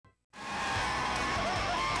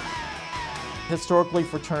Historically,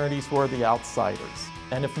 fraternities were the outsiders,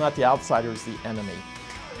 and if not the outsiders, the enemy.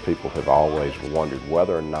 People have always wondered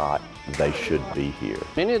whether or not they should be here.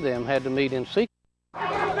 Many of them had to meet in secret.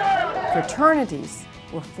 Fraternities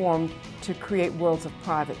were formed to create worlds of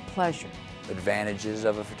private pleasure. Advantages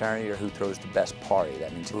of a fraternity are who throws the best party.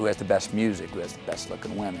 That means who has the best music, who has the best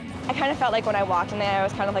looking women. I kind of felt like when I walked in there, I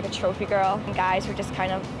was kind of like a trophy girl, and guys were just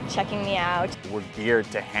kind of checking me out. We're geared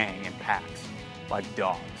to hang in packs like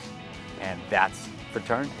dogs, and that's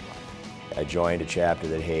fraternity life. I joined a chapter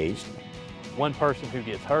that hazed. One person who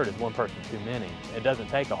gets hurt is one person too many. It doesn't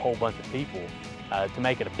take a whole bunch of people to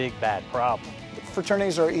make it a big, bad problem.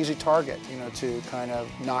 Fraternities are an easy target, to kind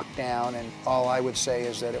of knock down, and all I would say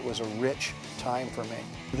is that it was a rich time for me.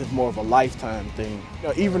 It's more of a lifetime thing.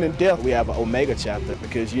 Even in death, we have an Omega chapter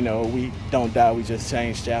because, we don't die, we just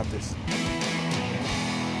change chapters.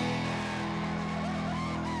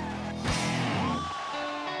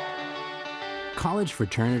 College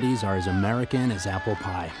fraternities are as American as apple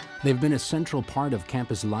pie. They've been a central part of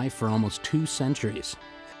campus life for almost 2 centuries.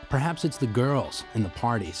 Perhaps it's the girls and the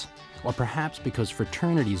parties, or perhaps because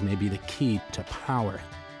fraternities may be the key to power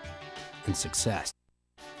and success.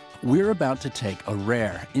 We're about to take a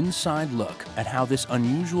rare inside look at how this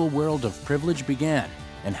unusual world of privilege began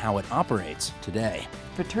and how it operates today.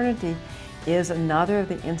 Fraternity is another of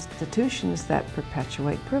the institutions that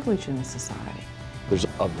perpetuate privilege in society. There's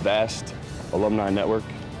a vast alumni network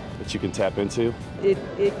that you can tap into. It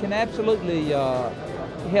can absolutely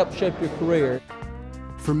help shape your career.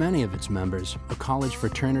 For many of its members, a college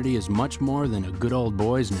fraternity is much more than a good old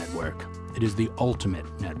boys network. It is the ultimate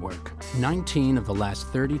network. 19 of the last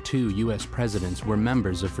 32 U.S. presidents were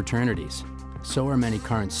members of fraternities. So are many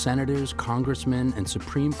current senators, congressmen, and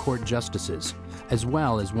Supreme Court justices, as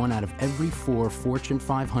well as 1 out of every 4 Fortune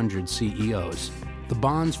 500 CEOs. The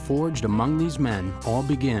bonds forged among these men all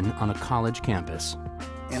begin on a college campus.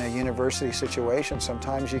 In a university situation,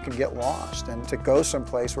 sometimes you can get lost, and to go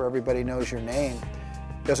someplace where everybody knows your name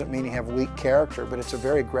doesn't mean you have weak character, but it's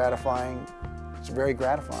very gratifying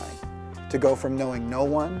to go from knowing no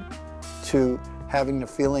one to having the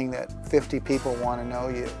feeling that 50 people want to know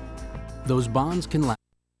you. Those bonds can last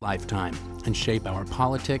a lifetime and shape our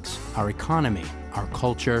politics, our economy, our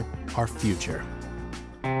culture, our future.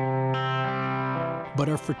 But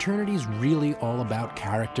are fraternities really all about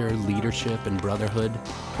character, leadership, and brotherhood,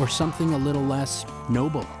 or something a little less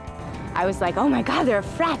noble? I was like, oh my God, there are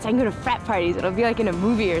frats. I can go to frat parties. It'll be like in a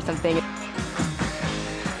movie or something.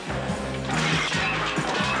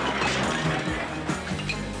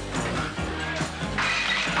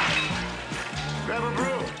 Grab a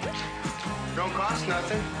brew. Don't cost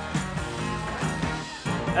nothing.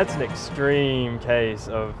 That's an extreme case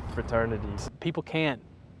of fraternities. People can't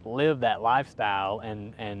live that lifestyle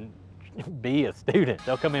and be a student.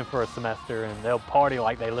 They'll come in for a semester and they'll party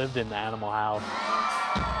like they lived in the animal house.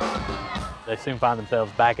 They soon find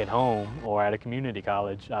themselves back at home or at a community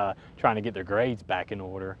college trying to get their grades back in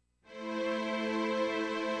order.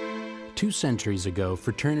 2 centuries ago,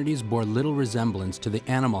 fraternities bore little resemblance to the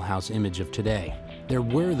animal house image of today. There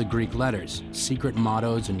were the Greek letters, secret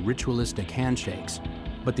mottos, and ritualistic handshakes.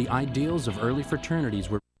 But the ideals of early fraternities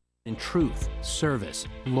were in truth, service,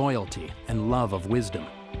 loyalty, and love of wisdom.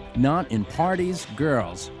 Not in parties,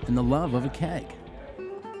 girls, and the love of a keg.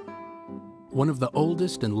 One of the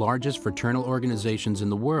oldest and largest fraternal organizations in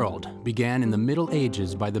the world began in the Middle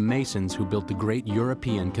Ages by the Masons who built the great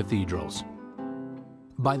European cathedrals.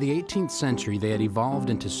 By the 18th century, they had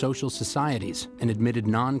evolved into social societies and admitted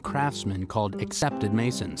non-craftsmen called accepted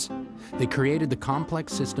Masons. They created the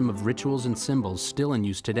complex system of rituals and symbols still in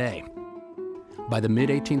use today. By the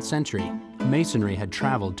mid-18th century, Masonry had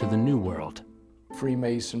traveled to the New World.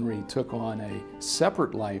 Freemasonry took on a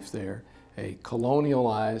separate life there, a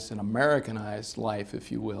colonialized and Americanized life,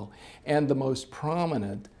 if you will, and the most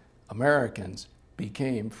prominent Americans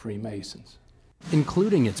became Freemasons.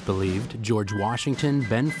 Including, it's believed, George Washington,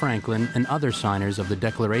 Ben Franklin, and other signers of the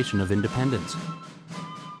Declaration of Independence.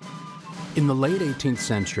 In the late 18th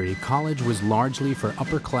century, college was largely for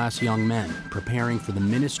upper-class young men preparing for the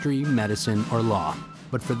ministry, medicine, or law.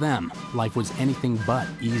 But for them, life was anything but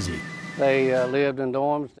easy. They lived in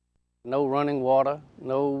dorms, no running water,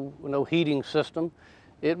 no heating system.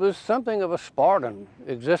 It was something of a Spartan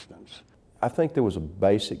existence. I think there was a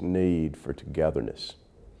basic need for togetherness.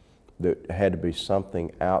 There had to be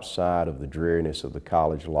something outside of the dreariness of the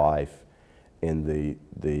college life in the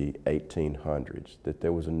 1800s, that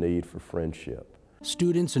there was a need for friendship.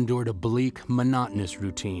 Students endured a bleak, monotonous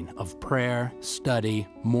routine of prayer, study,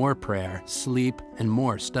 more prayer, sleep, and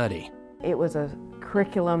more study. It was a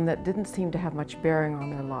curriculum that didn't seem to have much bearing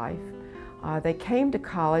on their life. They came to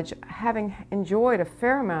college having enjoyed a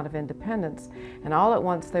fair amount of independence, and all at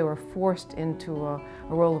once they were forced into a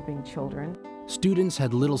role of being children. Students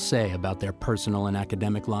had little say about their personal and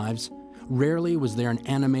academic lives. Rarely was there an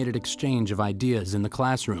animated exchange of ideas in the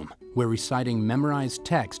classroom, where reciting memorized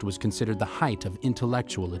text was considered the height of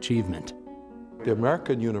intellectual achievement. The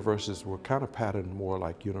American universities were kind of patterned more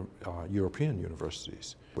like European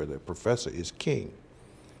universities, where the professor is king.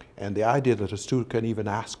 And the idea that a student can even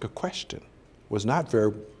ask a question was not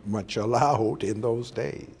very much allowed in those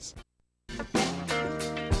days.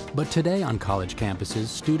 But today on college campuses,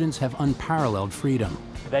 students have unparalleled freedom.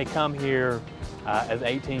 They come here as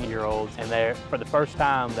 18-year-olds, and for the first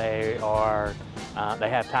time they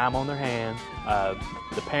have time on their hands.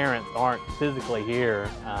 The parents aren't physically here.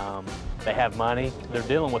 They have money. They're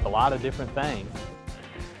dealing with a lot of different things.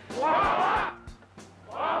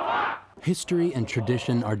 History and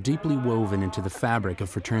tradition are deeply woven into the fabric of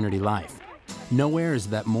fraternity life. Nowhere is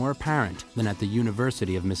that more apparent than at the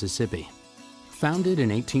University of Mississippi. Founded in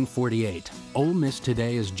 1848, Ole Miss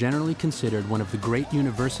today is generally considered one of the great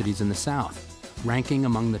universities in the South, ranking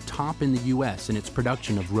among the top in the U.S. in its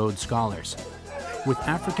production of Rhodes Scholars. With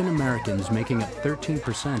African Americans making up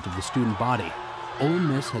 13% of the student body, Ole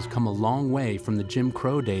Miss has come a long way from the Jim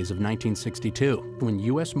Crow days of 1962, when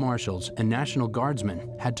U.S. Marshals and National Guardsmen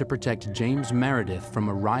had to protect James Meredith from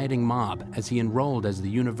a rioting mob as he enrolled as the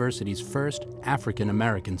university's first African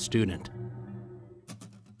American student.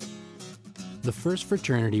 The first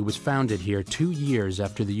fraternity was founded here 2 years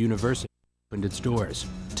after the university opened its doors.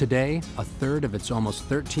 Today, a third of its almost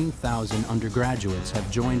 13,000 undergraduates have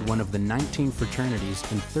joined one of the 19 fraternities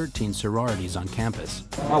and 13 sororities on campus.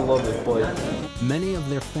 I love this place. Many of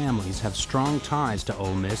their families have strong ties to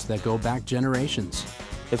Ole Miss that go back generations.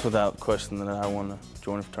 It's without question that I want to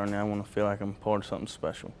join a fraternity. I want to feel like I'm part of something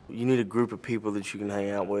special. You need a group of people that you can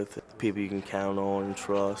hang out with, people you can count on and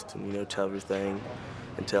trust, and tell everything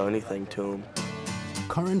and tell anything to them.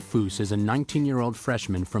 Curran Foose is a 19-year-old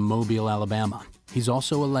freshman from Mobile, Alabama. He's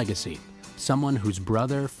also a legacy, someone whose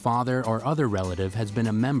brother, father, or other relative has been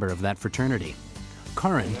a member of that fraternity.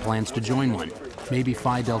 Curran plans to join one, maybe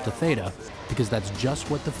Phi Delta Theta, because that's just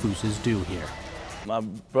what the Fooses do here. My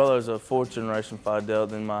brother's a fourth generation Phi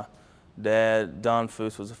Delta, and my dad, Don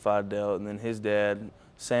Foose, was a Phi Delta, and then his dad,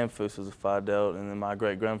 Sam Foose, was a Phi Delta, and then my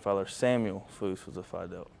great-grandfather, Samuel Foose, was a Phi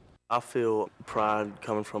Delta. I feel pride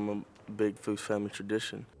coming from a big Foose family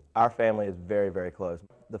tradition. Our family is very, very close.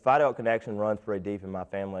 The Phi Delta connection runs pretty deep in my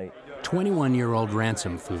family. 21-year-old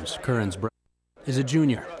Ransom Foose, Curran's brother, is a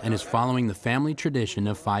junior and is following the family tradition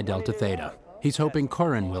of Phi Delta Theta. He's hoping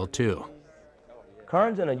Curran will too.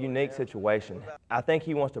 Curran's in a unique situation. I think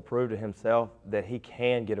he wants to prove to himself that he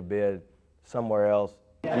can get a bid somewhere else.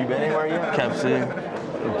 You been anywhere yet? Cap City.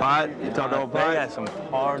 Pot? You talking about pot? They got some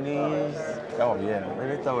parties. Oh yeah,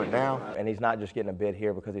 they throw it down. And he's not just getting a bid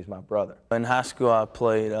here because he's my brother. In high school, I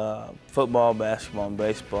played football, basketball, and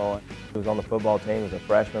baseball. He was on the football team, he was a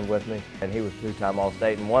freshman with me, and he was two-time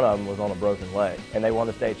All-State, and one of them was on a broken leg. And they won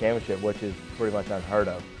the state championship, which is pretty much unheard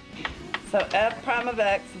of. So F prime of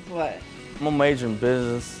X is what? I'm a major in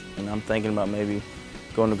business, and I'm thinking about maybe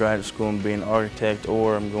going to graduate school and being an architect,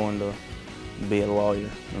 or I'm going to be a lawyer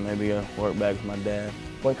and maybe work back with my dad.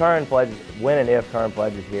 When and if Curran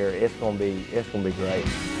pledges here, it's gonna be great.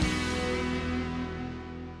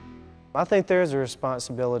 I think there is a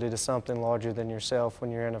responsibility to something larger than yourself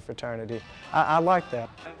when you're in a fraternity. I like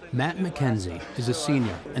that. Matt McKenzie is a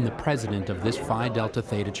senior and the president of this Phi Delta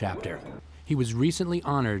Theta chapter. He was recently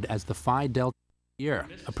honored as the Phi Delta Year,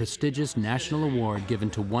 a prestigious national award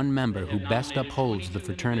given to one member who best upholds the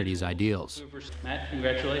fraternity's ideals. Matt,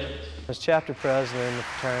 congratulations. As chapter president in the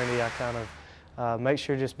fraternity, I kind of make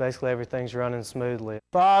sure just basically everything's running smoothly.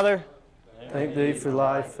 Father, thank thee for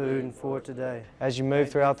life, food, and for today. As you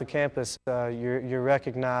move throughout the campus, you're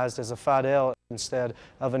recognized as a Phi Delta instead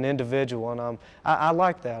of an individual, and I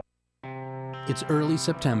like that. It's early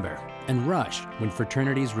September, and Rush, when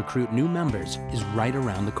fraternities recruit new members, is right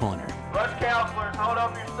around the corner. Rush counselors, hold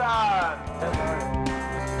up your side.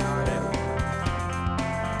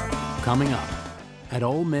 Coming up, at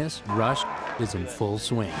Ole Miss, Rush is in full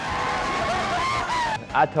swing.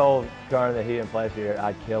 I told Curran that he didn't play here,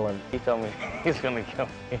 I'd kill him. He told me he's going to kill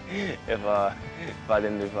me if I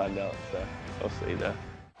didn't do Phi Delta, so we'll see though.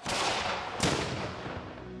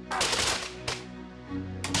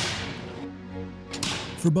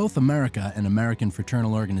 For both America and American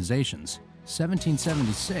fraternal organizations,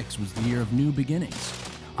 1776 was the year of new beginnings.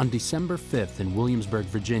 On December 5th in Williamsburg,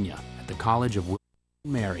 Virginia, at the College of William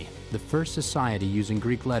and Mary, the first society using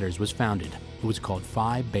Greek letters was founded. It was called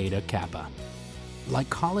Phi Beta Kappa. Like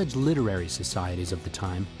college literary societies of the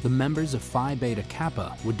time, the members of Phi Beta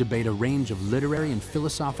Kappa would debate a range of literary and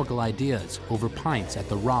philosophical ideas over pints at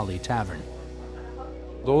the Raleigh Tavern.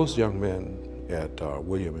 Those young men at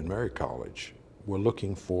William and Mary College were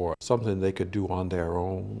looking for something they could do on their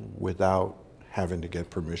own without having to get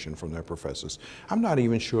permission from their professors. I'm not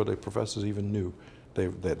even sure the professors even knew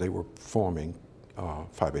that they were forming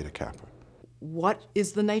Phi Beta Kappa. What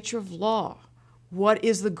is the nature of law? What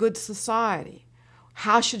is the good society?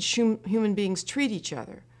 How should human beings treat each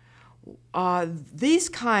other? These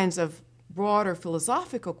kinds of broader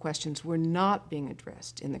philosophical questions were not being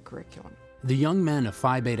addressed in the curriculum. The young men of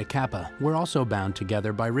Phi Beta Kappa were also bound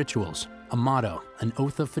together by rituals, a motto, an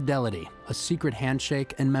oath of fidelity, a secret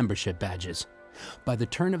handshake, and membership badges. By the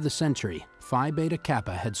turn of the century, Phi Beta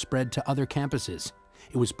Kappa had spread to other campuses.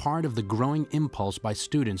 It was part of the growing impulse by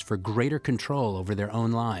students for greater control over their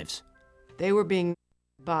own lives. They were being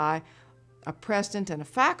by a president and a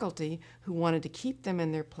faculty who wanted to keep them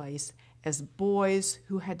in their place as boys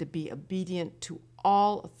who had to be obedient to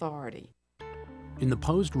all authority. In the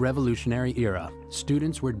post-revolutionary era,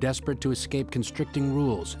 students were desperate to escape constricting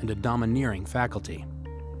rules and a domineering faculty.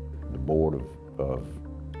 The board of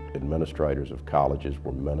administrators of colleges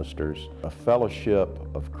were ministers. A fellowship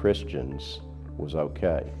of Christians was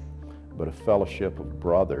okay, but a fellowship of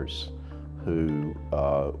brothers who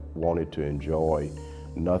wanted to enjoy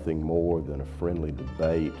nothing more than a friendly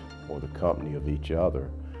debate or the company of each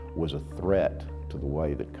other was a threat to the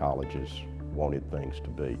way that colleges wanted things to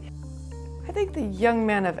be. I think the young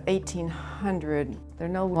men of 1800, they're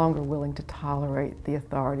no longer willing to tolerate the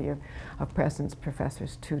authority of presidents,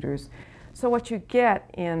 professors, tutors. So what you get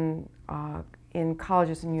in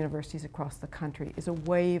colleges and universities across the country is a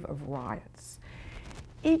wave of riots.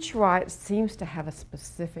 Each riot seems to have a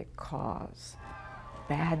specific cause.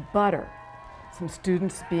 Bad butter, some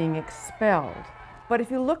students being expelled. But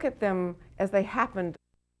if you look at them as they happened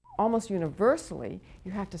almost universally,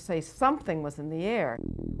 you have to say something was in the air.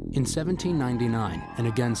 In 1799, and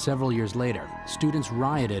again several years later, students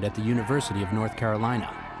rioted at the University of North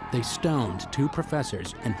Carolina. They stoned 2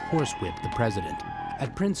 professors and horsewhipped the president.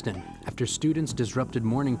 At Princeton, after students disrupted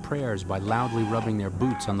morning prayers by loudly rubbing their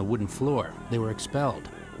boots on the wooden floor, they were expelled.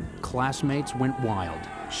 Classmates went wild,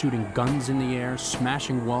 shooting guns in the air,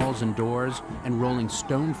 smashing walls and doors, and rolling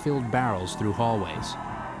stone-filled barrels through hallways.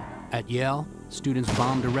 At Yale, students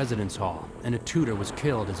bombed a residence hall, and a tutor was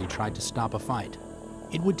killed as he tried to stop a fight.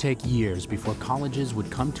 It would take years before colleges would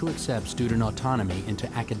come to accept student autonomy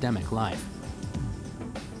into academic life.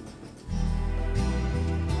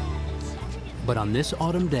 But on this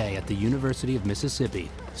autumn day at the University of Mississippi,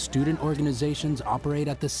 student organizations operate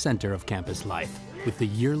at the center of campus life, with the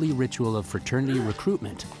yearly ritual of fraternity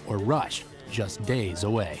recruitment, or rush, just days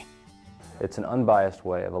away. It's an unbiased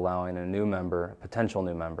way of allowing a new member, a potential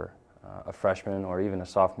new member, a freshman or even a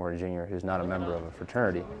sophomore or junior who's not a member of a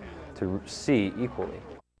fraternity, to see equally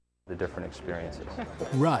the different experiences.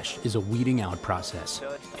 Rush is a weeding out process.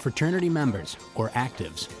 Fraternity members, or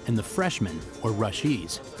actives, and the freshmen, or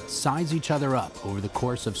rushees, size each other up over the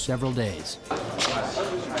course of several days. We don't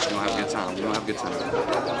have a good time. We don't have a good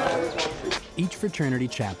time. Each fraternity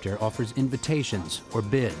chapter offers invitations, or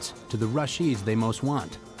bids, to the rushees they most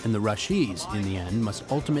want, and the rushees, in the end, must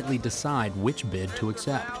ultimately decide which bid to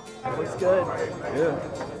accept. Looks good. Good.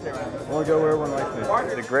 I want to go where everyone likes me.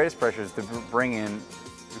 The greatest pressure is to bring in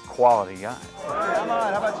quality guys. Come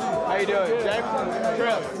on, how about you? How you doing? James?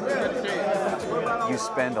 Good to see you. You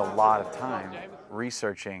spend a lot of time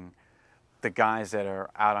researching the guys that are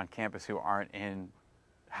out on campus who aren't in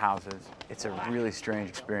houses. It's a really strange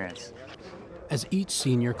experience. As each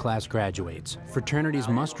senior class graduates, fraternities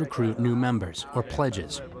must recruit new members, or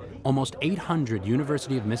pledges. Almost 800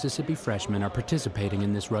 University of Mississippi freshmen are participating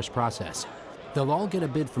in this rush process. They'll all get a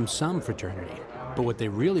bid from some fraternity, but what they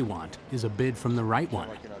really want is a bid from the right one.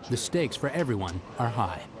 The stakes for everyone are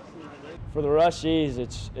high. For the rushies,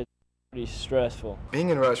 it's pretty stressful. Being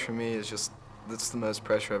in rush for me is just, that's the most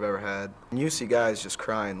pressure I've ever had. And you see guys just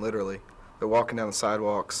crying, literally. They're walking down the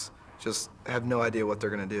sidewalks, just have no idea what they're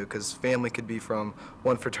going to do, because family could be from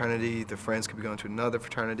one fraternity, their friends could be going to another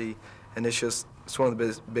fraternity, and it's one of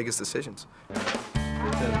the biggest decisions.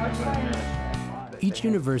 Each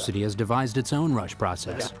university has devised its own rush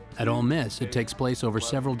process. At Ole Miss, it takes place over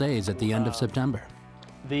several days at the end of September.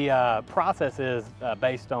 The process is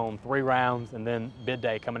based on 3 rounds and then bid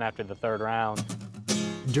day coming after the 3rd round.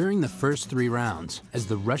 During the first 3 rounds, as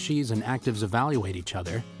the rushies and actives evaluate each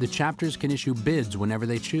other, the chapters can issue bids whenever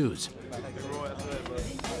they choose.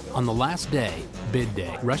 On the last day, bid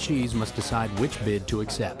day, rushies must decide which bid to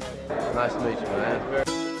accept. Nice to meet you, man.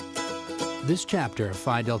 This chapter of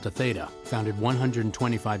Phi Delta Theta, founded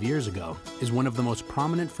 125 years ago, is one of the most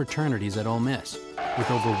prominent fraternities at Ole Miss.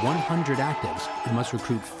 With over 100 actives, it must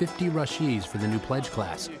recruit 50 rushees for the new pledge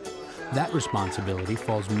class. That responsibility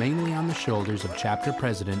falls mainly on the shoulders of chapter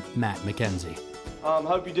president Matt McKenzie.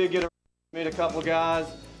 Hope you did get to meet a couple of guys.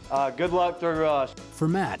 Good luck through rush. For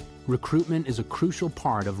Matt, recruitment is a crucial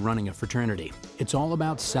part of running a fraternity. It's all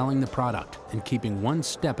about selling the product and keeping one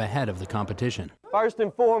step ahead of the competition. First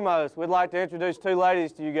and foremost, we'd like to introduce two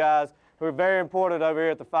ladies to you guys who are very important over here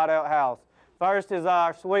at the Phi Delta House. First is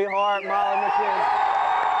our sweetheart, Molly McKenzie.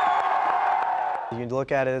 You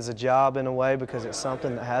look at it as a job in a way because it's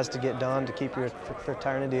something that has to get done to keep your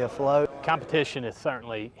fraternity afloat. Competition is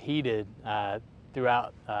certainly heated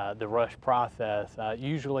throughout the rush process.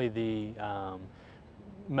 Usually the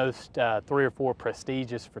most 3 or 4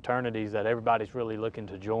 prestigious fraternities that everybody's really looking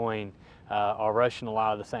to join are rushing a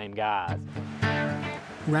lot of the same guys.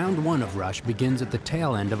 Round 1 of rush begins at the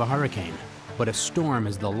tail end of a hurricane, but a storm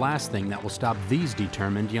is the last thing that will stop these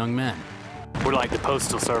determined young men. We're like the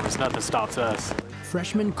Postal Service, nothing stops us.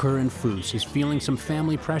 Freshman Curran Foose is feeling some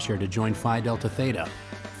family pressure to join Phi Delta Theta.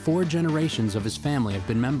 4 generations of his family have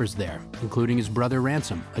been members there, including his brother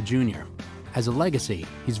Ransom, a junior. As a legacy,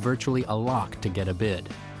 he's virtually a lock to get a bid.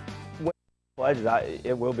 Pledges,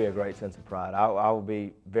 it will be a great sense of pride. I will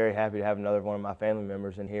be very happy to have another one of my family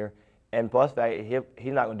members in here. And plus,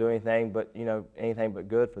 he's not going to do anything but, anything but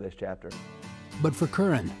good for this chapter. But for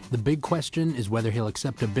Curran, the big question is whether he'll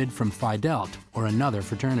accept a bid from Phi Delta or another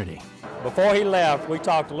fraternity. Before he left, we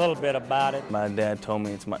talked a little bit about it. My dad told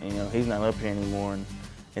me it's my, he's not up here anymore, and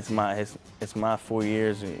it's my 4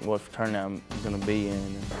 years and what fraternity I'm going to be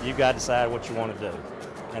in. You got to decide what you want to do,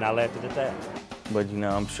 and I left it at that. But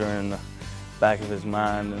I'm sure in the back of his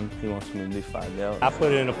mind, and he wants me to do Phi Delta. I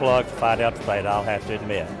put in a plug for Phi Delta Theta, I'll have to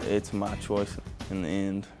admit. It's my choice in the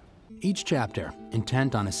end. Each chapter,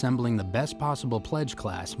 intent on assembling the best possible pledge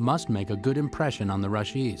class, must make a good impression on the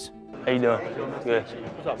rushees. How you doing? Good.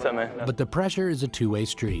 What's up, man? But the pressure is a two-way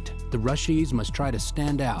street. The rushees must try to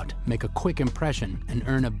stand out, make a quick impression, and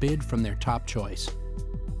earn a bid from their top choice.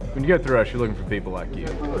 When you go through us, you're looking for people like you.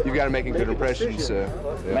 You got to make a good impression, so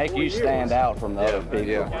make you stand out from the other people.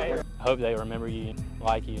 Yeah. I hope they remember you,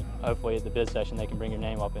 like you. Hopefully at the bid session they can bring your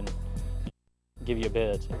name up and give you a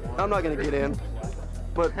bid. I'm not going to get in,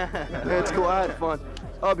 but it's cool. I had fun.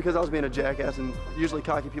 Oh, because I was being a jackass, and usually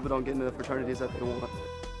cocky people don't get into the fraternities that they want.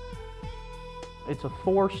 It's a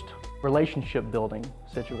forced relationship building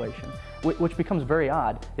situation, which becomes very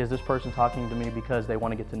odd. Is this person talking to me because they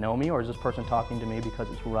want to get to know me, or is this person talking to me because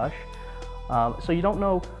it's rush? So you don't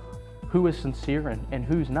know who is sincere and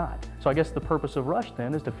who's not. So I guess the purpose of rush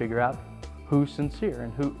then is to figure out who's sincere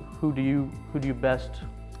and who do you best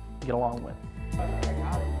get along with.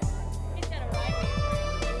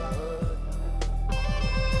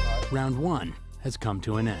 Round 1 has come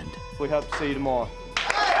to an end. We hope to see you tomorrow.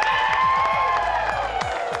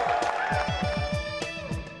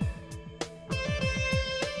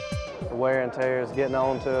 The wear and tear is getting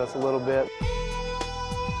on to us a little bit.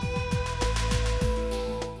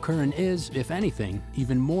 Curran is, if anything,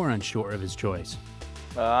 even more unsure of his choice.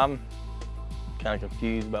 I'm kind of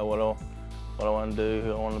confused about what I want to do,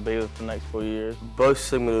 who I want to be with for the next 4 years. Both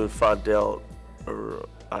Sigma and Phi Delta are,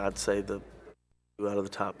 I'd say, out of the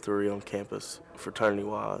top 3 on campus,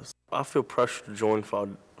 fraternity-wise. I feel pressure to join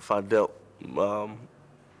Phi Delta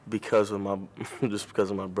because of just because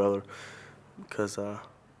of my brother, because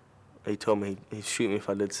he told me he'd shoot me if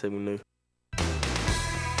I did Sigma Nu.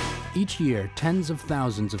 Each year, tens of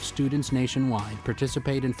thousands of students nationwide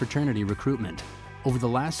participate in fraternity recruitment. Over the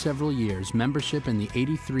last several years, membership in the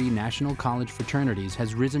 83 national college fraternities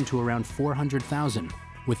has risen to around 400,000,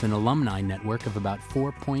 with an alumni network of about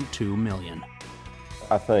 4.2 million.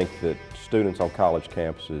 I think that students on college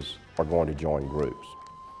campuses are going to join groups.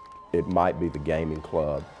 It might be the gaming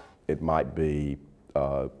club, it might be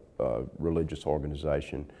a religious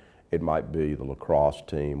organization, it might be the lacrosse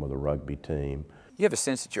team or the rugby team. You have a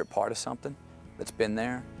sense that you're a part of something that's been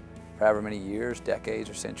there for however many years, decades,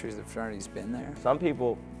 or centuries the fraternity's been there. Some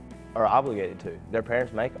people are obligated to. Their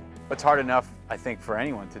parents make them. It's hard enough, I think, for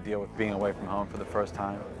anyone to deal with being away from home for the first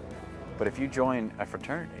time. But if you join a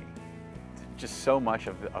fraternity, just so much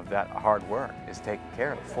of that hard work is taken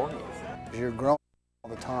care of for you. You're growing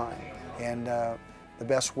all the time, and the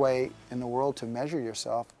best way in the world to measure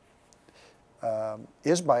yourself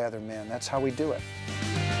is by other men. That's how we do it.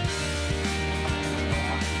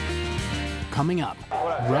 Coming up,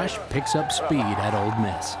 Rush picks up speed at Ole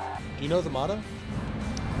Miss. Do you know the motto?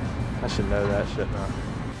 I should know that, shouldn't I?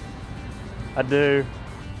 I do.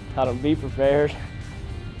 How to be prepared.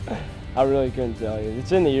 I really couldn't tell you.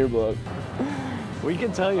 It's in the yearbook. We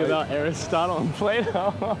can tell you about Aristotle and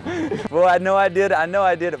Plato. Well, I know I did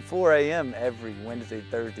at 4 a.m. every Wednesday,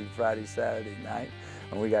 Thursday, Friday, Saturday night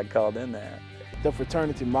when we got called in there. The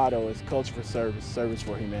fraternity motto is culture for service, service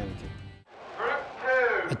for humanity.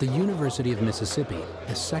 At the University of Mississippi,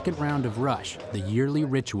 a second round of Rush, the yearly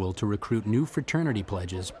ritual to recruit new fraternity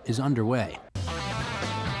pledges, is underway.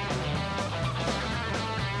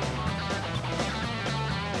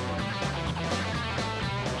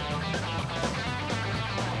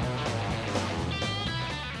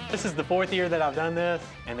 This is the 4th year that I've done this,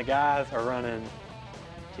 and the guys are running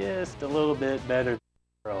just a little bit better than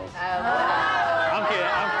the girls. Oh, wow. I'm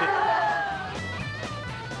kidding.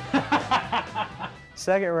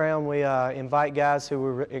 Second round, we invite guys who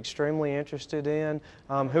we're extremely interested in,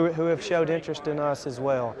 who have showed interest in us as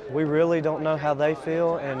well. We really don't know how they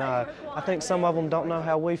feel, and I think some of them don't know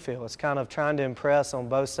how we feel. It's kind of trying to impress on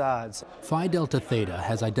both sides. Phi Delta Theta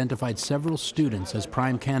has identified several students as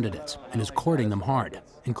prime candidates and is courting them hard,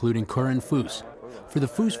 including Curran Foos. For the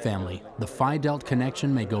Foos family, the Phi Delta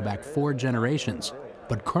connection may go back 4 generations,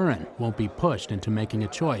 but Curran won't be pushed into making a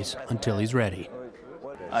choice until he's ready.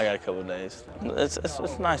 I got a couple of days.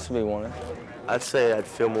 It's nice to be wanted. I'd say I'd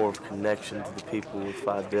feel more of a connection to the people with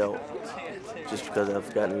Phi Delta, just because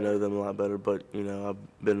I've gotten to know them a lot better. But you know,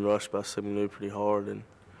 I've been rushed by something new pretty hard, and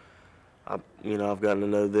I've gotten to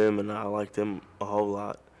know them, and I like them a whole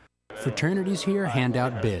lot. Fraternities here hand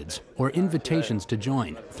out bids, or invitations to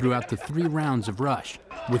join, throughout the 3 rounds of Rush,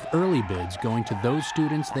 with early bids going to those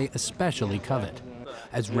students they especially covet.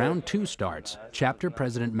 As round 2 starts, chapter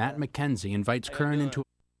president Matt McKenzie invites Curran into a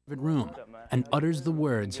private room and utters the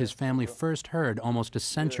words his family first heard almost a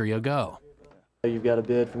century ago. You've got a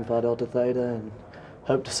bid from Phi Delta Theta, and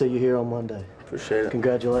hope to see you here on Monday. Appreciate it.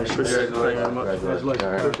 Congratulations. Appreciate it. Congratulations.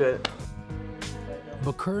 Appreciate it.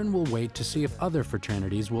 But Curran will wait to see if other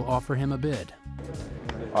fraternities will offer him a bid.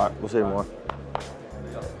 All right, we'll see you tomorrow.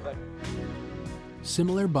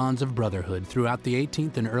 Similar bonds of brotherhood throughout the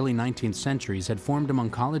 18th and early 19th centuries had formed among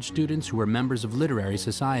college students who were members of literary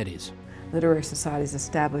societies. Literary societies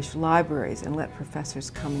established libraries and let professors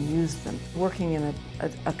come and use them, working in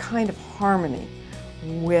a kind of harmony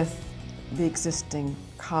with the existing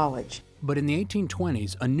college. But in the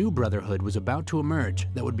 1820s, a new brotherhood was about to emerge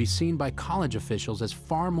that would be seen by college officials as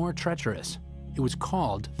far more treacherous. It was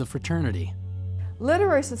called the fraternity.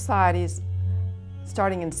 Literary societies,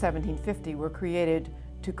 starting in 1750, were created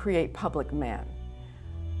to create public men.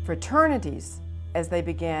 Fraternities, as they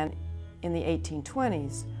began in the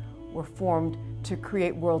 1820s, were formed to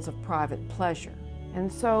create worlds of private pleasure. And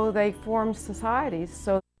so they formed societies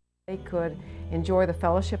so they could enjoy the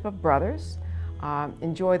fellowship of brothers,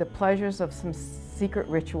 enjoy the pleasures of some secret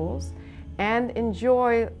rituals, and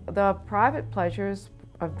enjoy the private pleasures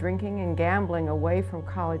of drinking and gambling away from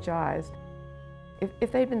college eyes.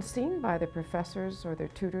 If they'd been seen by their professors or their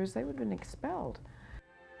tutors, they would have been expelled.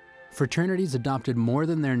 Fraternities adopted more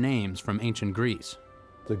than their names from ancient Greece.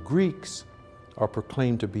 The Greeks are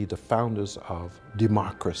proclaimed to be the founders of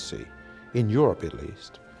democracy, in Europe at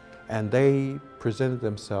least, and they presented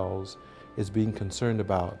themselves as being concerned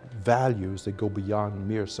about values that go beyond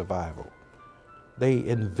mere survival. They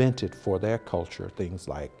invented for their culture things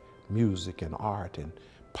like music and art and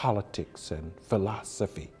politics and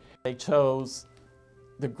philosophy. They chose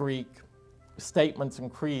the Greek statements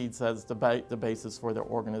and creeds as the basis for their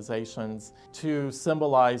organizations to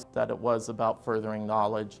symbolize that it was about furthering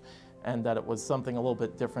knowledge and that it was something a little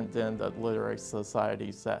bit different than the literary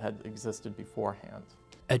societies that had existed beforehand.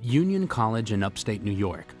 At Union College in upstate New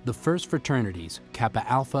York, the first fraternities, Kappa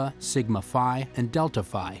Alpha, Sigma Phi, and Delta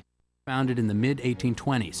Phi, founded in the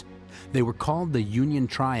mid-1820s. They were called the Union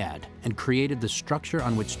Triad and created the structure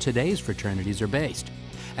on which today's fraternities are based.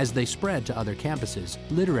 As they spread to other campuses,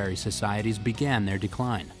 literary societies began their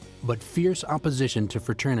decline. But fierce opposition to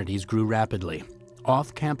fraternities grew rapidly.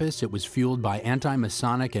 Off campus, it was fueled by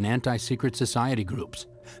anti-Masonic and anti-secret society groups.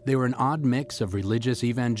 They were an odd mix of religious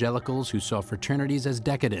evangelicals who saw fraternities as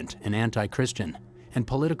decadent and anti-Christian, and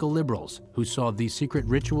political liberals who saw these secret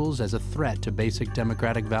rituals as a threat to basic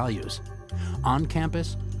democratic values. On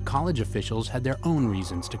campus, college officials had their own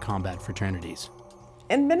reasons to combat fraternities.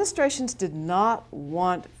 Administrations did not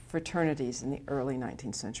want fraternities in the early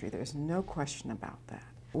 19th century. There's no question about that.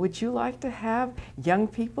 Would you like to have young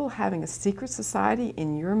people having a secret society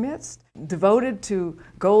in your midst, devoted to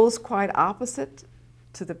goals quite opposite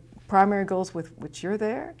to the primary goals with which you're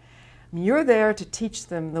there? You're there to teach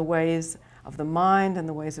them the ways of the mind and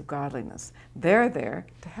the ways of godliness. They're there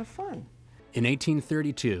to have fun. In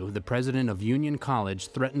 1832, the president of Union College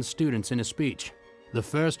threatened students in a speech. The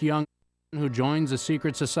first young Who joins a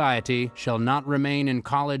secret society shall not remain in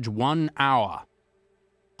college 1 hour.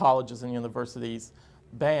 Colleges and universities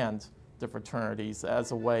banned the fraternities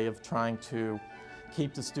as a way of trying to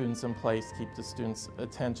keep the students in place, keep the students'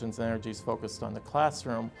 attentions and energies focused on the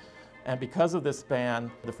classroom. And because of this ban,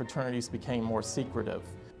 the fraternities became more secretive.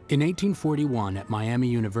 In 1841, at Miami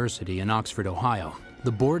University in Oxford, Ohio,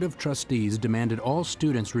 the Board of Trustees demanded all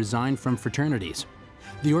students resign from fraternities.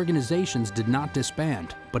 The organizations did not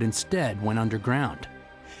disband, but instead went underground.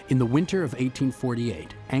 In the winter of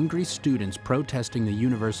 1848, angry students protesting the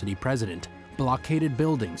university president blockaded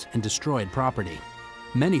buildings and destroyed property.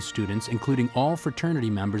 Many students, including all fraternity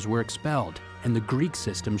members, were expelled, and the Greek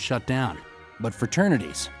system shut down. But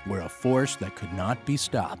fraternities were a force that could not be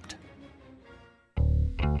stopped.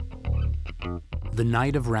 The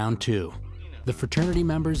night of round 2. The fraternity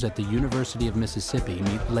members at the University of Mississippi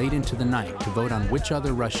meet late into the night to vote on which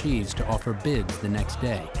other rushees to offer bids the next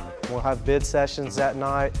day. We'll have bid sessions that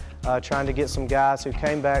night, trying to get some guys who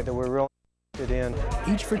came back that we're real interested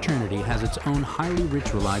in. Each fraternity has its own highly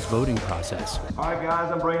ritualized voting process. All right,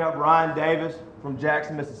 guys, I'm bringing up Ryan Davis from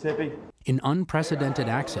Jackson, Mississippi. In unprecedented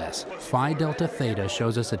access, Phi Delta Theta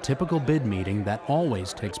shows us a typical bid meeting that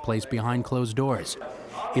always takes place behind closed doors.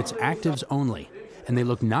 It's actives only, and they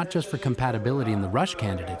look not just for compatibility in the rush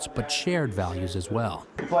candidates, but shared values as well.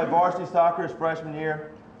 We play varsity soccer as freshman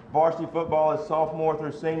year, varsity football is sophomore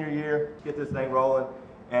through senior year. Get this thing rolling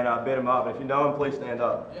and bid him up. If you know him, please stand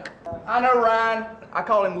up. I know Ryan. I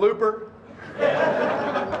call him Looper.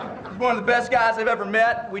 He's one of the best guys I've ever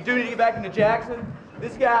met. We do need to get back into Jackson.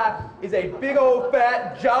 This guy is a big old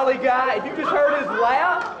fat jolly guy. If you just heard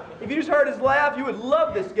his laugh, you would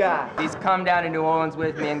love this guy. He's come down to New Orleans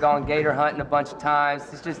with me and gone gator hunting a bunch of times.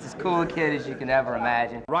 He's just as cool a kid as you can ever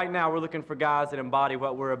imagine. Right now, we're looking for guys that embody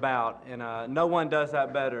what we're about, and no one does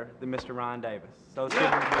that better than Mr. Ryan Davis. So let's give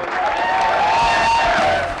him a big.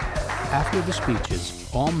 After the speeches,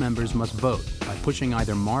 all members must vote by pushing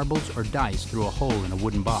either marbles or dice through a hole in a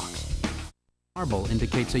wooden box. A marble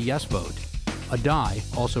indicates a yes vote. A die,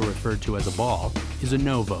 also referred to as a ball, is a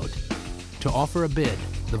no vote. To offer a bid,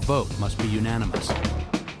 the vote must be unanimous.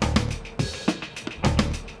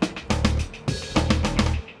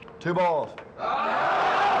 2 balls.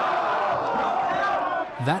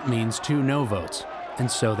 That means 2 no votes, and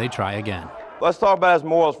so they try again. Let's talk about his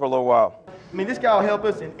morals for a little while. I mean, this guy will help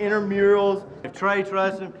us in intramurals. If Trey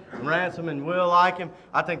trusts him, and Ransom and Will like him,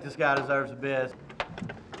 I think this guy deserves the best.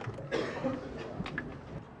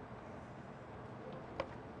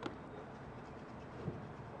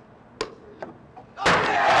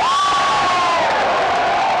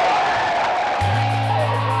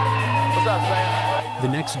 The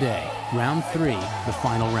next day, round 3, the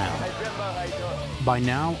final round. By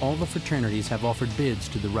now, all the fraternities have offered bids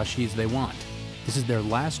to the rushees they want. This is their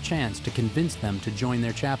last chance to convince them to join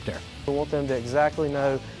their chapter. We want them to exactly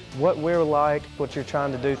know what we're like. What you're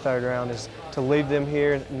trying to do third round is to leave them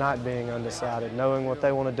here not being undecided, knowing what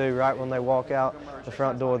they want to do right when they walk out the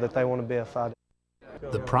front door, that they want to be a Phi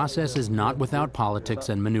Delta. The process is not without politics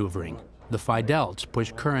and maneuvering. The Phi Delts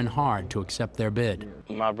push Curran hard to accept their bid.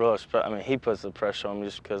 My brother, I mean, he puts the pressure on me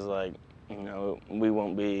just because, like, you know, we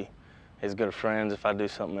won't be as good friends if I do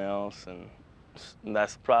something else, and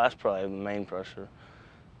that's probably the main pressure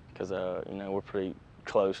because, you know, we're pretty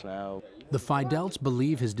close now. The Phi Delts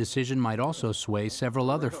believe his decision might also sway several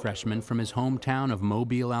other freshmen from his hometown of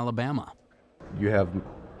Mobile, Alabama. You have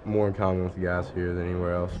more in common with the guys here than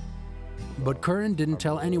anywhere else. But Curran didn't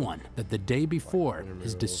tell anyone that the day before,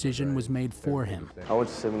 his decision was made for him. I went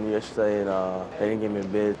to seminary yesterday, and they didn't give me a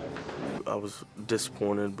bid. I was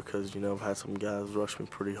disappointed because, you know, I've had some guys rush me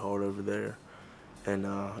pretty hard over there. And,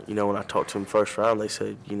 you know, when I talked to them first round, they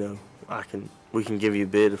said, you know, we can give you a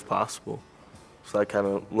bid if possible. So that kind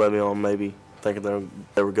of led me on maybe thinking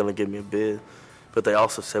they were going to give me a bid. But they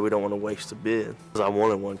also said we don't want to waste a bid. Because I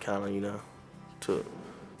wanted one kind of, you know,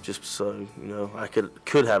 just so, you know, I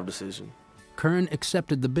could have a decision. Curran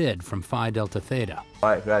accepted the bid from Phi Delta Theta. All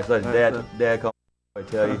right, congratulations. Dad called me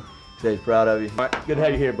to tell you. He said he's proud of you. All right, good to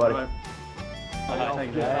have you here, buddy.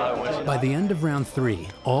 By the end of round 3,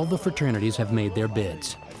 all the fraternities have made their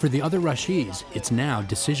bids. For the other rushees, it's now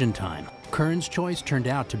decision time. Curran's choice turned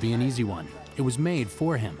out to be an easy one. It was made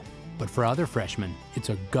for him. But for other freshmen, it's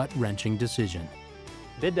a gut-wrenching decision.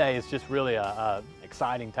 Bid day is just really a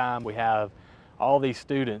exciting time. We have all these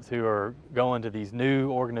students who are going to these new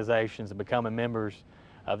organizations and becoming members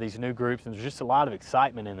of these new groups, and there's just a lot of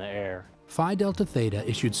excitement in the air. Phi Delta Theta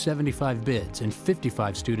issued 75 bids and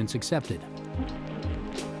 55 students accepted.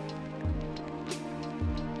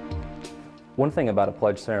 One thing about a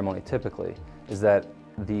pledge ceremony typically is that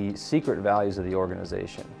the secret values of the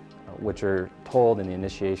organization which are told in the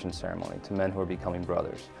initiation ceremony to men who are becoming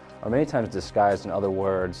brothers, are many times disguised in other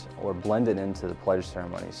words or blended into the pledge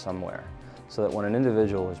ceremony somewhere, so that when an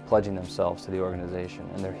individual is pledging themselves to the organization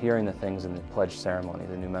and they're hearing the things in the pledge ceremony,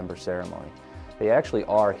 the new member ceremony, they actually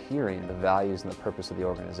are hearing the values and the purpose of the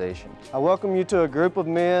organization. I welcome you to a group of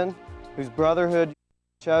men whose brotherhood you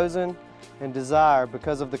have chosen and desire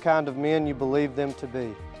because of the kind of men you believe them to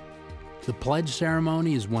be. The pledge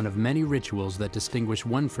ceremony is one of many rituals that distinguish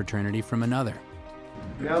one fraternity from another.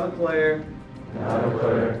 Now declare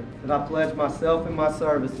that I pledge myself and my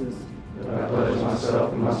services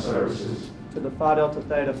to the Phi Delta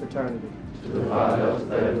Theta fraternity.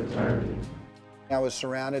 I was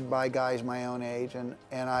surrounded by guys my own age, and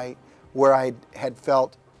where I had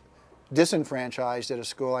felt disenfranchised at a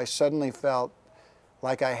school, I suddenly felt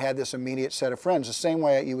like I had this immediate set of friends, the same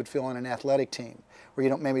way you would feel on an athletic team, where you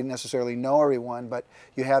don't maybe necessarily know everyone, but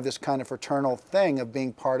you have this kind of fraternal thing of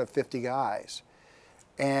being part of 50 guys.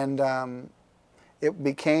 And it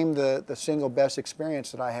became the single best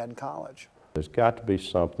experience that I had in college. There's got to be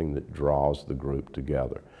something that draws the group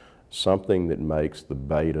together, something that makes the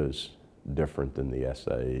betas different than the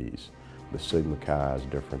SAEs, the Sigma Chi's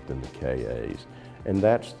different than the KAs, and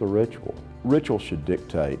that's the ritual. Ritual should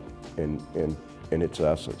dictate, in its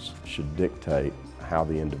essence, should dictate how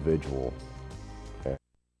the individual and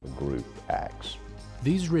the group acts.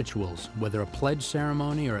 These rituals, whether a pledge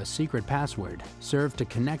ceremony or a secret password, serve to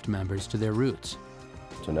connect members to their roots.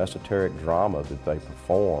 It's an esoteric drama that they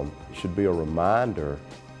perform. It should be a reminder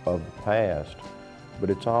of the past,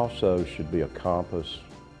 but it also should be a compass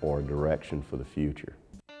or a direction for the future.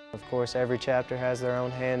 Of course, every chapter has their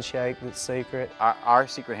own handshake that's secret. Our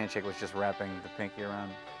secret handshake was just wrapping the pinky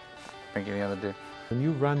around pinky the other dude. When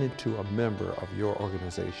you run into a member of your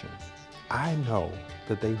organization, I know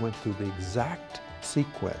that they went through the exact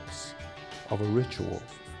sequence of a ritual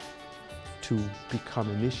to become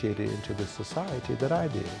initiated into the society that I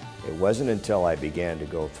did. It wasn't until I began to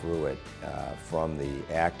go through it from the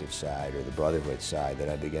active side or the brotherhood side that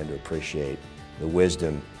I began to appreciate the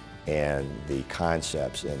wisdom and the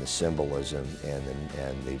concepts and the symbolism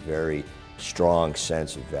and the very strong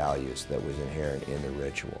sense of values that was inherent in the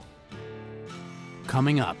ritual.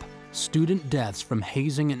 Coming up, student deaths from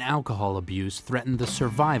hazing and alcohol abuse threaten the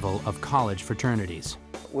survival of college fraternities.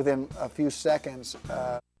 Within a few seconds,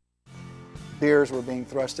 beers were being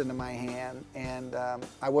thrust into my hand, and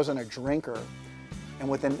I wasn't a drinker, and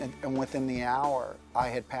within the hour, I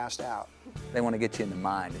had passed out. They want to get you in the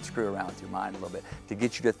mind and screw around with your mind a little bit to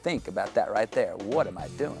get you to think about that right there. What am I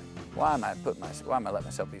doing? Why am I letting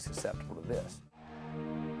myself be susceptible to this?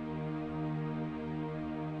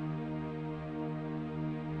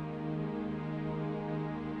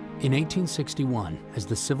 In 1861, as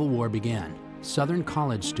the Civil War began, Southern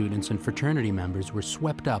college students and fraternity members were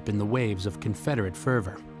swept up in the waves of Confederate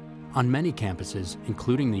fervor. On many campuses,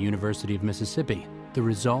 including the University of Mississippi, the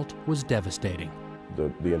result was devastating.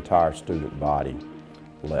 The entire student body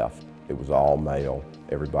left. It was all male.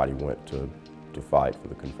 Everybody went to fight for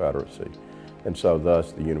the Confederacy. And so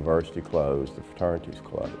thus the university closed, the fraternities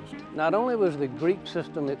closed. Not only was the Greek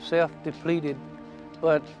system itself depleted,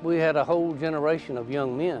 but we had a whole generation of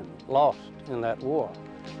young men lost in that war.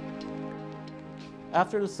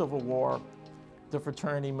 After the Civil War, the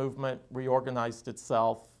fraternity movement reorganized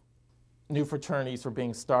itself. New fraternities were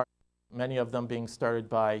being started, many of them being started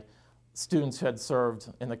by students who had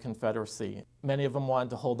served in the Confederacy. Many of them wanted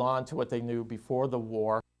to hold on to what they knew before the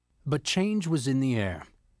war. But change was in the air,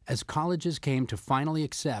 as colleges came to finally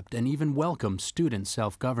accept and even welcome student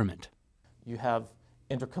self-government. You have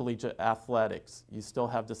intercollegiate athletics, you still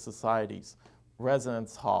have the societies,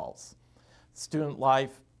 residence halls. Student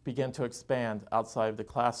life began to expand outside of the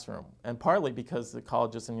classroom, and partly because the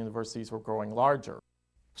colleges and universities were growing larger.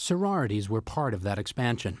 Sororities were part of that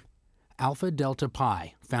expansion. Alpha Delta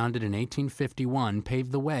Pi, founded in 1851,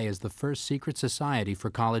 paved the way as the first secret society for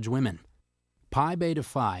college women. Pi Beta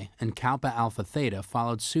Phi and Kappa Alpha Theta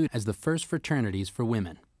followed suit as the first fraternities for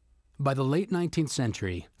women. By the late 19th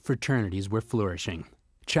century, fraternities were flourishing.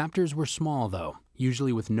 Chapters were small, though,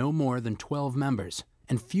 usually with no more than 12 members,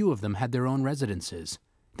 and few of them had their own residences.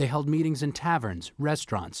 They held meetings in taverns,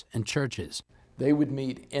 restaurants, and churches. They would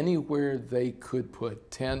meet anywhere they could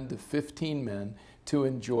put 10 to 15 men to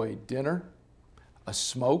enjoy dinner, a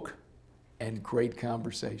smoke, and great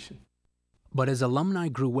conversation. But as alumni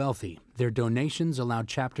grew wealthy, their donations allowed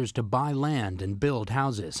chapters to buy land and build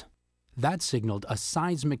houses. That signaled a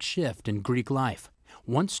seismic shift in Greek life.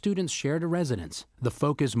 Once students shared a residence, the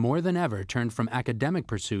focus more than ever turned from academic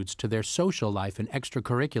pursuits to their social life and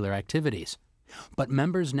extracurricular activities. But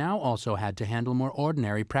members now also had to handle more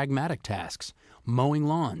ordinary pragmatic tasks: mowing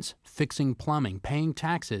lawns, fixing plumbing, paying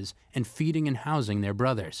taxes, and feeding and housing their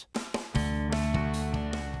brothers.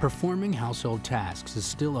 Performing household tasks is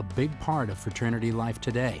still a big part of fraternity life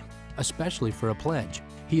today, especially for a pledge.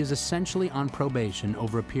 He is essentially on probation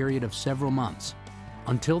over a period of several months.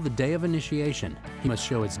 Until the day of initiation, he must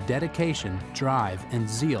show his dedication, drive, and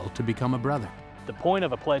zeal to become a brother. The point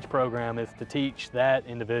of a pledge program is to teach that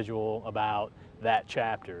individual about that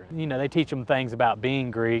chapter. You know, they teach them things about being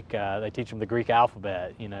Greek, they teach them the Greek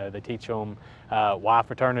alphabet, you know, they teach them why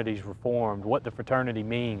fraternities were formed, what the fraternity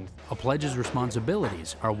means. A pledge's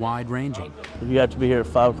responsibilities are wide-ranging. You have to be here at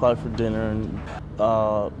 5 o'clock for dinner, and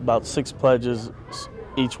about 6 pledges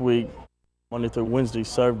each week. Monday through Wednesday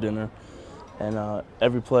serve dinner, and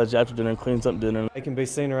every pledge after dinner cleans up dinner. They can be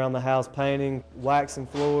seen around the house painting, waxing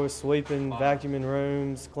floors, sweeping, vacuuming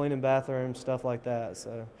rooms, cleaning bathrooms, stuff like that.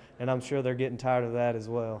 So, and I'm sure they're getting tired of that as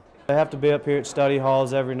well. They have to be up here at study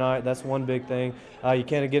halls every night. That's one big thing. You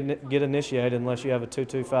can't get initiated unless you have a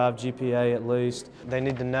 2.25 GPA at least. They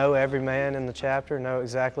need to know every man in the chapter, know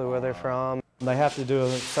exactly where they're from. They have to do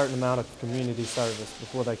a certain amount of community service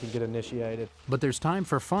before they can get initiated. But there's time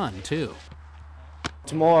for fun, too.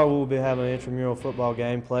 Tomorrow we'll be having an intramural football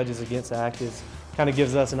game, pledges against actives. Kind of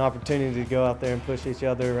gives us an opportunity to go out there and push each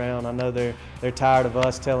other around. I know they're tired of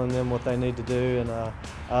us telling them what they need to do, and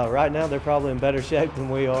right now they're probably in better shape than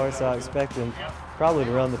we are, so I expect them probably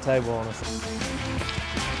to run the table on us.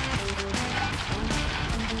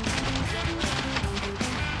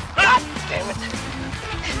 God damn it!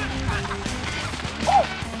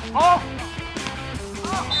 Oh!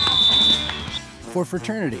 For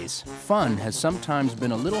fraternities, fun has sometimes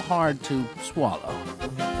been a little hard to swallow.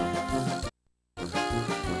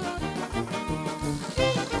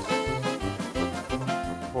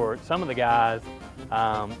 For some of the guys,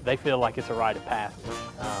 they feel like it's a rite of passage,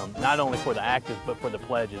 not only for the actives, but for the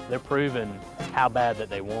pledges. They're proving how bad that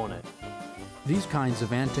they want it. These kinds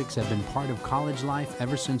of antics have been part of college life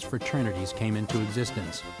ever since fraternities came into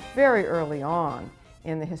existence. Very early on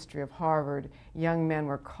in the history of Harvard, young men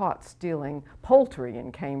were caught stealing poultry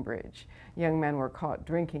in Cambridge. Young men were caught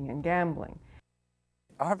drinking and gambling.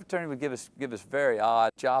 Our fraternity would give us very odd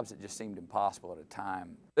jobs that just seemed impossible at a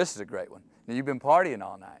time. This is a great one. Now, you've been partying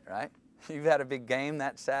all night, right? You've had a big game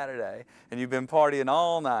that Saturday, and you've been partying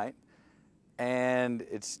all night, and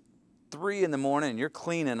it's 3 in the morning, and you're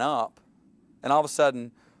cleaning up, and all of a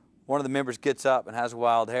sudden, one of the members gets up and has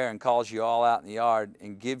wild hair and calls you all out in the yard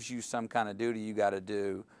and gives you some kind of duty you got to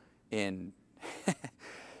do in,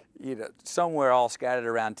 you know, somewhere all scattered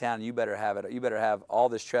around town. You better have it. You better have all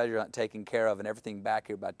this treasure taken care of and everything back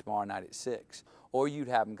here by tomorrow night at 6. Or you'd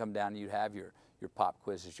have them come down and you'd have your pop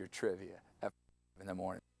quizzes, your trivia in the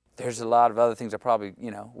morning. There's a lot of other things I probably,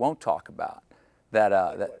 you know, won't talk about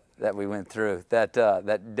that we went through that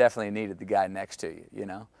definitely needed the guy next to you, you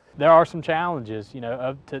know. There are some challenges, you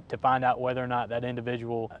know, to find out whether or not that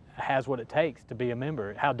individual has what it takes to be a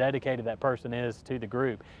member, how dedicated that person is to the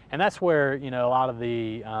group. And that's where, you know, a lot of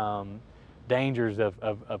the dangers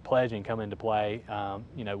of pledging come into play,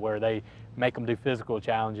 you know, where they make them do physical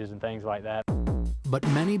challenges and things like that. But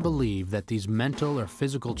many believe that these mental or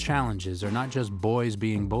physical challenges are not just boys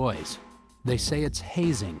being boys. They say it's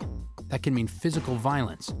hazing. That can mean physical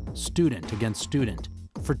violence, student against student,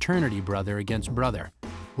 fraternity brother against brother,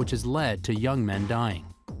 which has led to young men dying.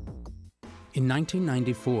 In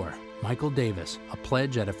 1994, Michael Davis, a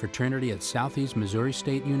pledge at a fraternity at Southeast Missouri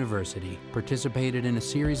State University, participated in a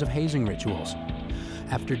series of hazing rituals.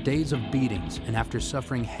 After days of beatings and after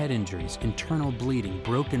suffering head injuries, internal bleeding,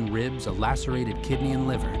 broken ribs, a lacerated kidney and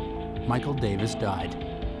liver, Michael Davis died.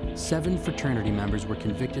 7 fraternity members were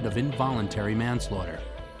convicted of involuntary manslaughter.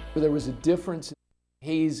 There was a difference in the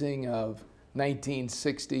hazing of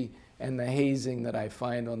 1960 and the hazing that I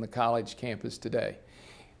find on the college campus today.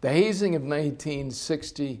 The hazing of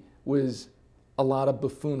 1960 was a lot of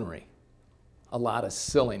buffoonery, a lot of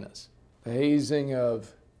silliness. The hazing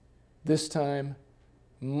of this time,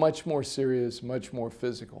 much more serious, much more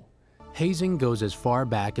physical. Hazing goes as far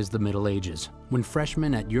back as the Middle Ages, when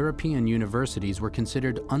freshmen at European universities were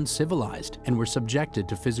considered uncivilized and were subjected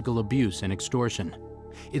to physical abuse and extortion.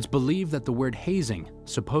 It's believed that the word hazing,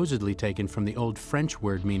 supposedly taken from the old French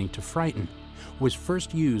word meaning to frighten, was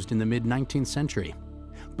first used in the mid-19th century,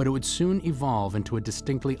 but it would soon evolve into a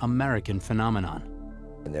distinctly American phenomenon.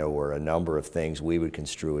 And there were a number of things we would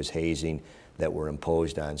construe as hazing that were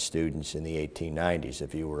imposed on students in the 1890s.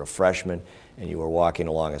 If you were a freshman and you were walking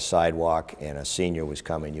along a sidewalk and a senior was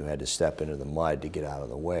coming, you had to step into the mud to get out of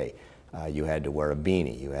the way. You had to wear a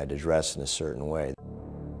beanie, you had to dress in a certain way.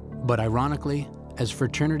 But ironically, as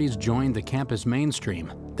fraternities joined the campus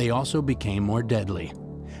mainstream, they also became more deadly.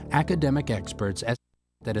 Academic experts estimate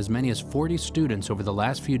that as many as 40 students over the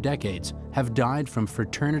last few decades have died from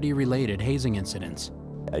fraternity-related hazing incidents.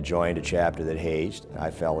 I joined a chapter that hazed, and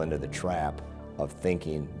I fell into the trap of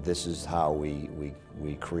thinking this is how we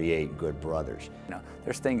create good brothers. You know,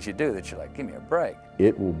 there's things you do that you're like, give me a break.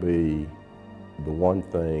 It will be the one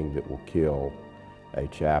thing that will kill a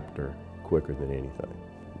chapter quicker than anything,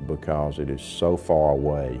 because it is so far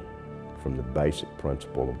away from the basic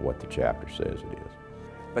principle of what the chapter says it is.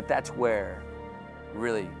 But that's where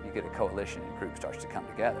really you get a coalition and a group starts to come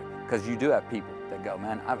together, because you do have people that go,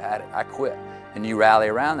 man, I've had it, I quit. And you rally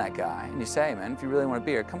around that guy and you say, man, if you really want to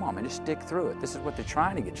be here, come on, man, just stick through it. This is what they're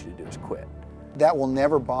trying to get you to do, is quit. That will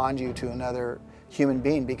never bond you to another human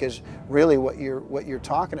being, because really what you're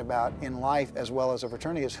talking about in life as well as a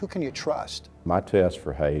fraternity is who can you trust? My test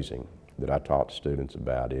for hazing that I taught students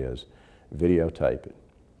about is videotape it.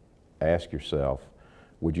 Ask yourself,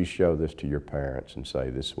 would you show this to your parents and say,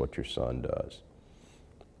 this is what your son does?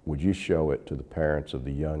 Would you show it to the parents of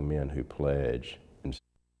the young men who pledge and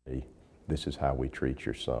say, this is how we treat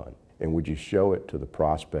your son? And would you show it to the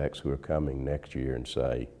prospects who are coming next year and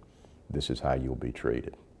say, this is how you'll be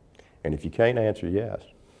treated? And if you can't answer yes,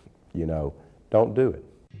 you know, don't do it.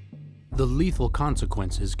 The lethal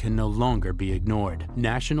consequences can no longer be ignored.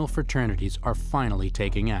 National fraternities are finally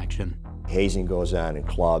taking action. Hazing goes on in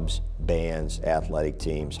clubs, bands, athletic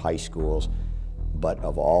teams, high schools, but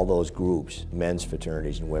of all those groups, men's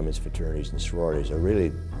fraternities and women's fraternities and sororities are really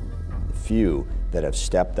the few that have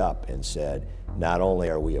stepped up and said, not only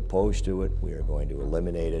are we opposed to it, we are going to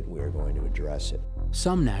eliminate it, we are going to address it.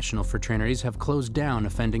 Some national fraternities have closed down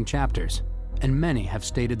offending chapters, and many have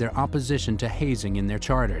stated their opposition to hazing in their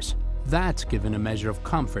charters. That's given a measure of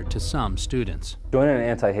comfort to some students. Joining an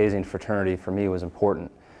anti-hazing fraternity for me was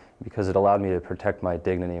important because it allowed me to protect my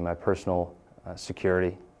dignity, my personal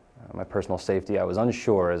security, my personal safety. I was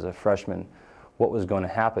unsure as a freshman what was going to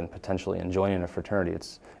happen potentially in joining a fraternity.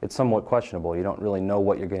 It's somewhat questionable. You don't really know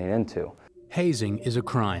what you're getting into. Hazing is a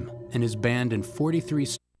crime and is banned in 43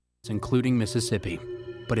 states, including Mississippi,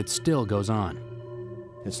 but it still goes on.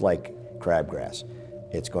 It's like crabgrass.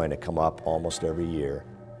 It's going to come up almost every year.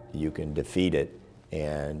 You can defeat it,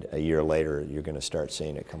 and a year later, you're going to start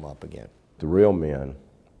seeing it come up again. The real men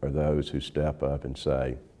are those who step up and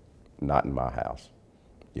say, not in my house.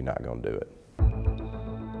 You're not going to do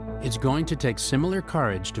it. It's going to take similar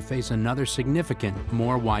courage to face another significant,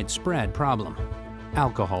 more widespread problem: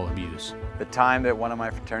 alcohol abuse. The time that one of my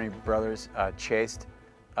fraternity brothers chased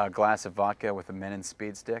a glass of vodka with a Menin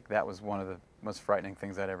speed stick, that was one of the most frightening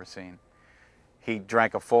things I'd ever seen. He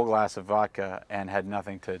drank a full glass of vodka and had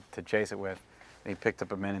nothing to chase it with. He picked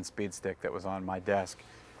up a Menin speed stick that was on my desk,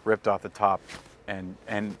 ripped off the top, and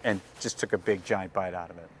just took a big giant bite out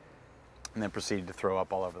of it, and then proceeded to throw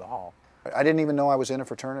up all over the hall. I didn't even know I was in a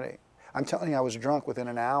fraternity. I'm telling you, I was drunk within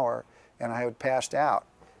an hour, and I had passed out.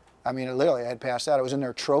 I mean, literally, I had passed out. I was in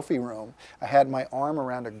their trophy room. I had my arm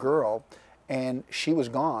around a girl, and she was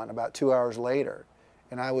gone about 2 hours later.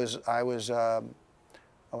 And I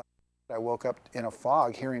woke up in a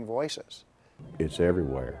fog hearing voices. It's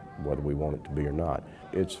everywhere, whether we want it to be or not.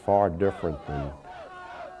 It's far different than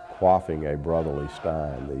quaffing a brotherly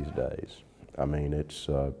stein these days. I mean, it's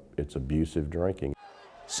abusive drinking.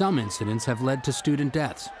 Some incidents have led to student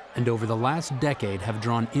deaths, and over the last decade have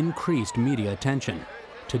drawn increased media attention.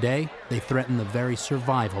 Today, they threaten the very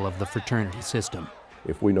survival of the fraternity system.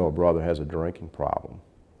 If we know a brother has a drinking problem,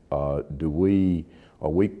 are we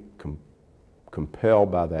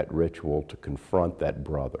compelled by that ritual to confront that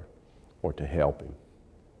brother or to help him?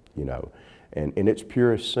 You know, and in its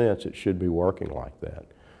purest sense, it should be working like that.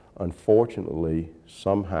 Unfortunately,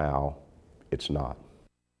 somehow, it's not.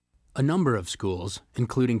 A number of schools,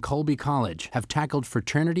 including Colby College, have tackled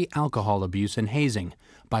fraternity alcohol abuse and hazing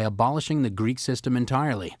by abolishing the Greek system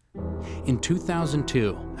entirely. In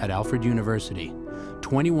 2002, at Alfred University,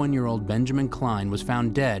 21-year-old Benjamin Klein was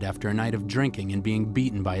found dead after a night of drinking and being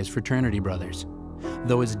beaten by his fraternity brothers.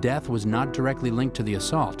 Though his death was not directly linked to the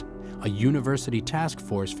assault, a university task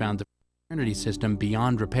force found the fraternity system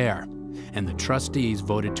beyond repair, and the trustees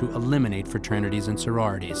voted to eliminate fraternities and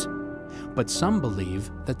sororities. But some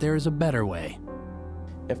believe that there is a better way.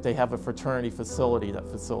 If they have a fraternity facility, that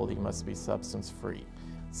facility must be substance-free.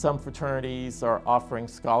 Some fraternities are offering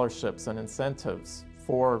scholarships and incentives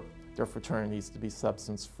for their fraternities to be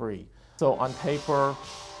substance-free. So on paper,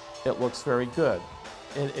 it looks very good.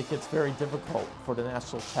 It gets very difficult for the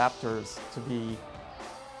national chapters to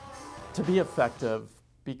be effective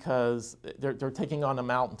because they're taking on a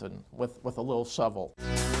mountain with a little shovel.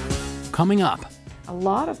 Coming up, a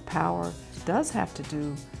lot of power does have to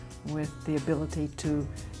do with the ability to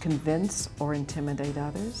convince or intimidate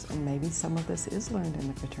others, and maybe some of this is learned in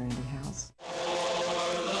the fraternity house.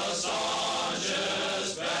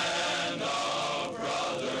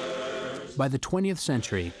 By the 20th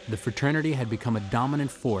century, the fraternity had become a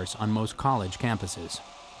dominant force on most college campuses.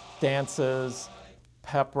 Dances,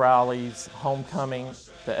 pep rallies, homecoming,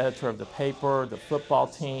 the editor of the paper, the football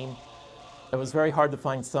team. It was very hard to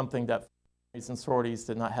find something that fraternities and sororities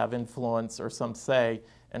did not have influence or some say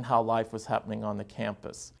in how life was happening on the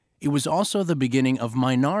campus. It was also the beginning of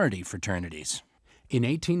minority fraternities. In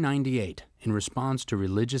 1898, in response to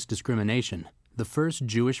religious discrimination, the first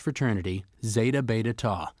Jewish fraternity, Zeta Beta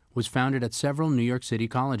Tau, was founded at several New York City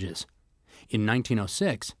colleges. In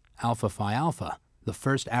 1906, Alpha Phi Alpha, the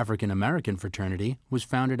first African-American fraternity, was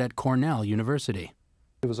founded at Cornell University.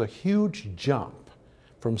 It was a huge jump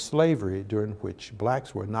from slavery, during which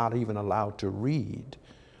blacks were not even allowed to read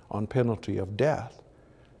on penalty of death,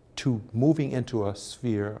 to moving into a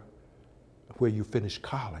sphere where you finish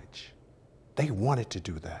college. They wanted to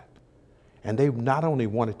do that. And they not only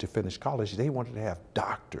wanted to finish college, they wanted to have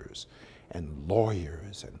doctors and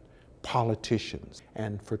lawyers and politicians.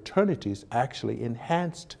 And fraternities actually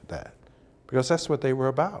enhanced that, because that's what they were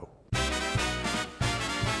about.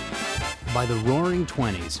 By the roaring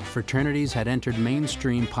 20s, fraternities had entered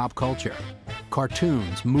mainstream pop culture.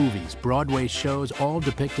 Cartoons, movies, Broadway shows all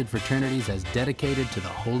depicted fraternities as dedicated to the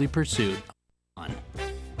holy pursuit of fun.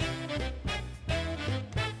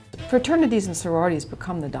 Fraternities and sororities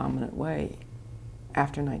become the dominant way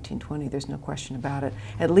after 1920, there's no question about it,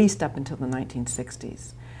 at least up until the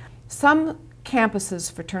 1960s. Some campuses,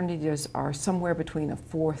 fraternities are somewhere between a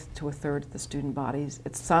fourth to a third of the student bodies.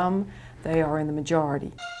 At some, they are in the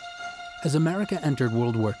majority. As America entered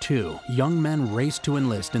World War II, young men raced to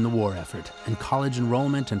enlist in the war effort, and college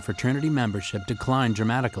enrollment and fraternity membership declined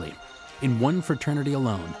dramatically. In one fraternity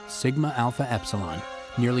alone, Sigma Alpha Epsilon,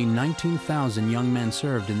 nearly 19,000 young men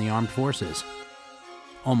served in the armed forces.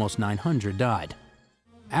 Almost 900 died.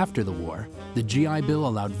 After the war, the GI Bill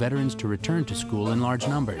allowed veterans to return to school in large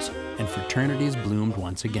numbers, and fraternities bloomed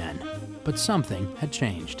once again. But something had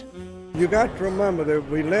changed. You got to remember that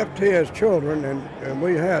we left here as children, and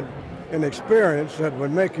we had an experience that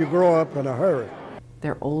would make you grow up in a hurry.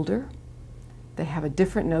 They're older. They have a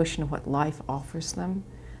different notion of what life offers them.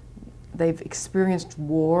 They've experienced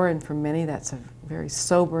war, and for many that's a very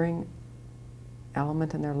sobering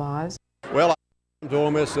element in their lives. Well, I came to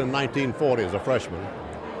Ole Miss in 1940 as a freshman,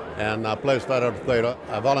 and I pledged Frat Alpha Theta.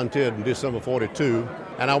 I volunteered in December '42,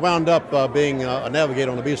 and I wound up being a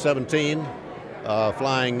navigator on the B-17,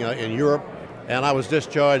 flying in Europe. And I was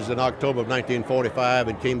discharged in October of 1945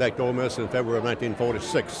 and came back to Ole Miss in February of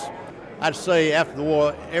 1946. I'd say after the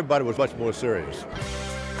war, everybody was much more serious.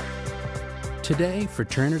 Today,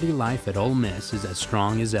 fraternity life at Ole Miss is as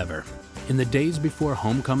strong as ever. In the days before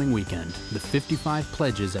homecoming weekend, the 55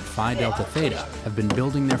 pledges at Phi Delta Theta have been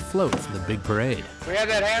building their float for the big parade. We have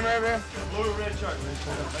that hammer over here? Blue, red, shirt. Make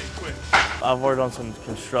it quick. I've worked on some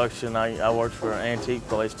construction. I worked for an antique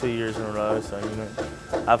place 2 years in a row, so you know,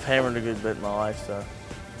 I've hammered a good bit in my life, so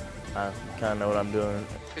I kind of know what I'm doing.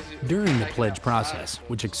 During the pledge process,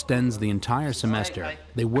 which extends the entire semester,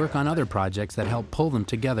 they work on other projects that help pull them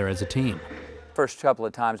together as a team. First couple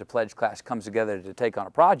of times a pledge class comes together to take on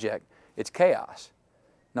a project, it's chaos.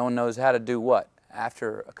 No one knows how to do what.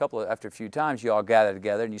 After a few times, you all gather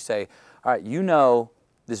together and you say, all right, you know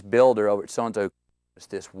this builder over at so-and-so is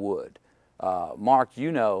this wood. Mark,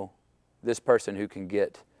 you know this person who can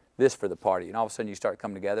get this for the party. And all of a sudden you start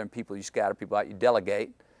coming together, and you scatter people out, you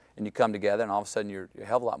delegate, and you come together, and all of a sudden you're a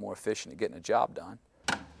hell of a lot more efficient at getting a job done.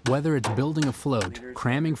 Whether it's building a float,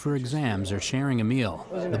 cramming for exams, or sharing a meal,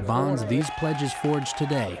 the bonds these pledges forge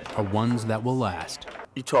today are ones that will last.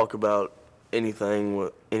 You talk about anything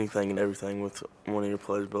and everything with one of your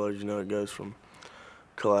pledge brothers. You know, it goes from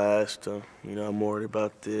class to, you know, I'm worried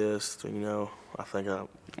about this, to, you know, I think I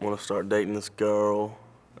want to start dating this girl.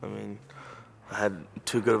 I mean, I had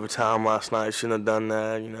too good of a time last night, shouldn't have done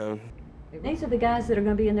that, you know. These are the guys that are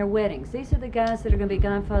going to be in their weddings. These are the guys that are going to be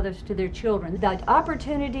godfathers to their children. The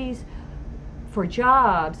opportunities for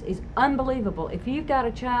jobs is unbelievable. If you've got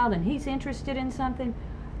a child and he's interested in something,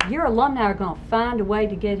 your alumni are going to find a way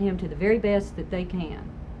to get him to the very best that they can.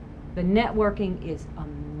 The networking is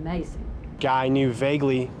amazing. Guy I knew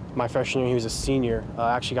vaguely my freshman year, he was a senior,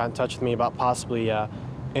 actually got in touch with me about possibly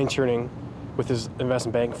interning with his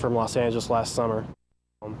investment banking firm in Los Angeles last summer.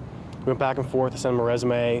 We went back and forth, I sent him a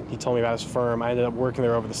resume, he told me about his firm. I ended up working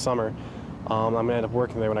there over the summer. I'm going to end up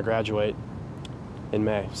working there when I graduate in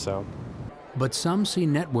May, so. But some see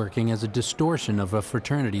networking as a distortion of a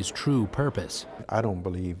fraternity's true purpose. I don't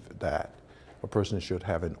believe that. a person should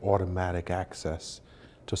have an automatic access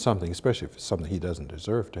to something, especially if it's something he doesn't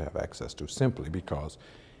deserve to have access to, simply because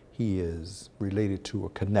he is related to a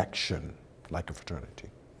connection like a fraternity.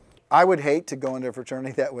 I would hate to go into a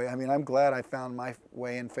fraternity that way. I mean, I'm glad I found my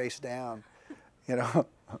way in face down. You know,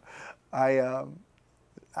 I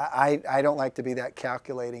don't like to be that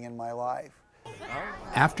calculating in my life.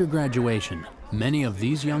 After graduation, many of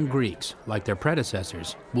these young Greeks, like their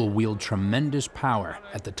predecessors, will wield tremendous power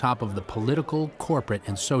at the top of the political, corporate,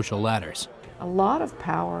 and social ladders. A lot of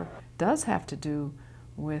power does have to do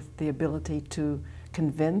with the ability to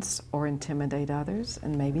convince or intimidate others,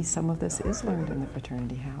 and maybe some of this is learned in the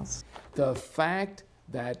fraternity house. The fact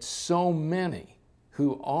that so many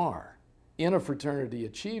who are in a fraternity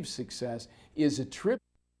achieve success is attributed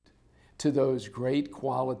to those great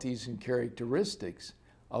qualities and characteristics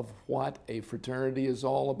of what a fraternity is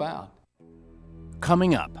all about.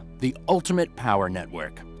 Coming up, the ultimate power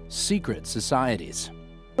network, secret societies.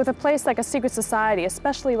 With a place like a secret society,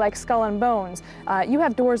 especially like Skull and Bones, you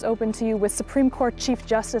have doors open to you with Supreme Court Chief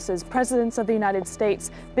Justices, Presidents of the United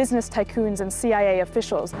States, business tycoons, and CIA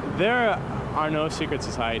officials. There are no secret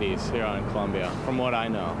societies here on Columbia, from what I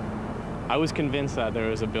know. I was convinced that there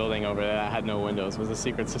was a building over there that had no windows, was a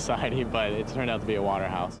secret society, but it turned out to be a water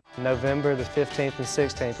house. November the 15th and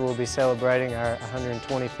 16th, we'll be celebrating our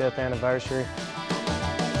 125th anniversary.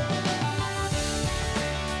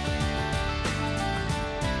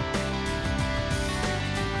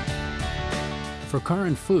 For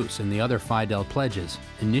Karin Foos and the other Phi Del pledges,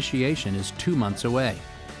 initiation is 2 months away.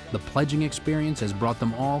 The pledging experience has brought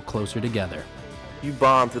them all closer together. You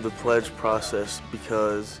bond through the pledge process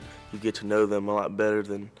because you get to know them a lot better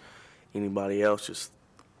than anybody else, just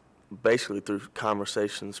basically through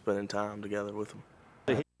conversation, spending time together with them.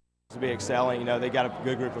 He seems to be excelling, you know, they got a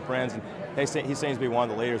good group of friends, and he seems to be one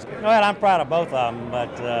of the leaders. Well, I'm proud of both of them,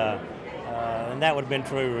 but and that would have been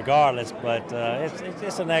true regardless, but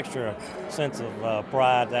it's an extra sense of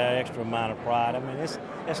pride, that extra amount of pride. I mean,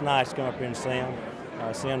 it's nice to come up here and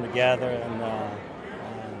see them together, and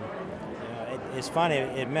it's funny,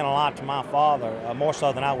 it meant a lot to my father, more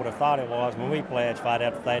so than I would have thought it was when we pledged Phi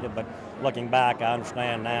Delta Theta, but looking back, I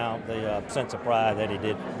understand now the sense of pride that he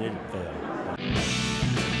did feel.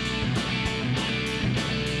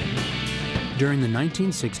 During the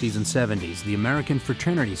 1960s and 70s, the American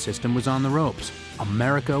fraternity system was on the ropes.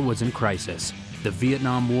 America was in crisis. The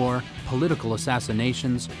Vietnam War, political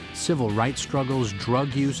assassinations, civil rights struggles,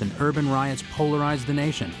 drug use, and urban riots polarized the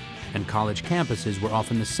nation, and college campuses were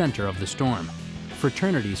often the center of the storm.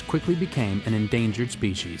 Fraternities quickly became an endangered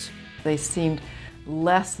species. They seemed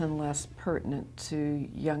less and less pertinent to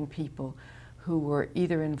young people who were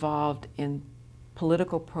either involved in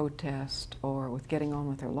political protest or with getting on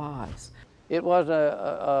with their lives. It was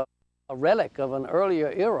a relic of an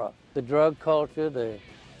earlier era. The drug culture, the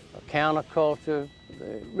counterculture,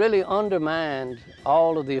 really undermined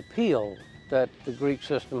all of the appeal that the Greek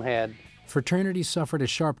system had. Fraternities suffered a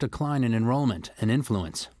sharp decline in enrollment and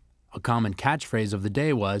influence. A common catchphrase of the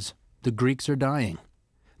day was, "The Greeks are dying."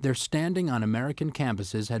 Their standing on American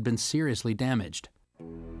campuses had been seriously damaged.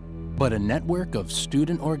 But a network of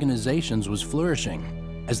student organizations was flourishing,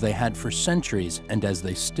 as they had for centuries and as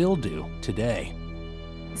they still do today.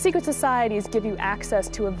 Secret societies give you access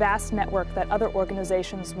to a vast network that other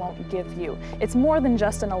organizations won't give you. It's more than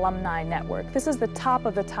just an alumni network. This is the top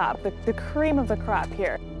of the top, the cream of the crop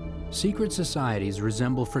here. Secret societies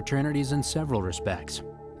resemble fraternities in several respects.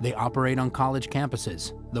 They operate on college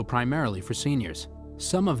campuses, though primarily for seniors.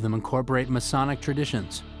 Some of them incorporate Masonic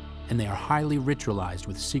traditions, and they are highly ritualized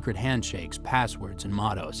with secret handshakes, passwords, and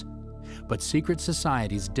mottos. But secret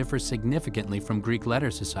societies differ significantly from Greek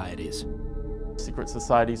letter societies. Secret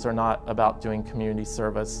societies are not about doing community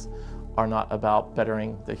service, are not about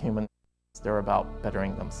bettering the human, they're about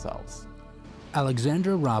bettering themselves.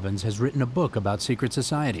 Alexandra Robbins has written a book about secret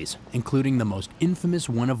societies, including the most infamous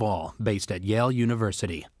one of all, based at Yale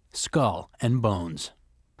University, Skull and Bones.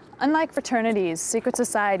 Unlike fraternities, secret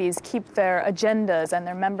societies keep their agendas and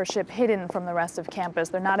their membership hidden from the rest of campus.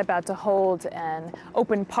 They're not about to hold an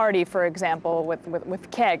open party, for example,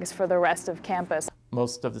 with kegs for the rest of campus.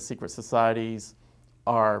 Most of the secret societies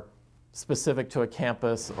are specific to a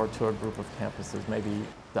campus or to a group of campuses, maybe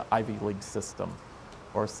the Ivy League system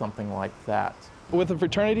or something like that. With a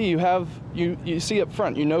fraternity, you see up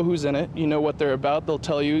front, you know who's in it, you know what they're about. They'll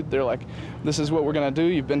tell you, they're like, this is what we're gonna do.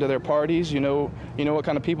 You've been to their parties, you know what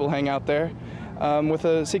kind of people hang out there. With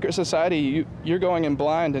a secret society, you're going in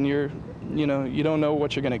blind, and you don't know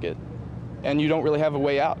what you're gonna get, and you don't really have a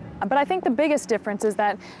way out. But I think the biggest difference is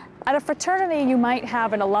that At a fraternity, you might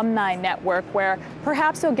have an alumni network where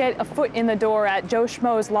perhaps you'll get a foot in the door at Joe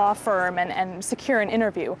Schmo's law firm and secure an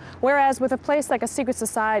interview. Whereas with a place like a secret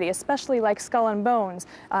society, especially like Skull and Bones,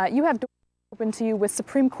 you have doors open to you with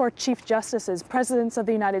Supreme Court Chief Justices, Presidents of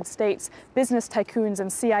the United States, business tycoons,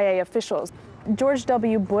 and CIA officials. George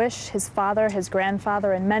W. Bush, his father, his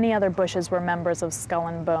grandfather, and many other Bushes were members of Skull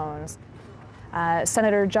and Bones.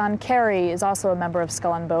 Senator John Kerry is also a member of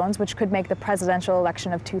Skull and Bones, which could make the presidential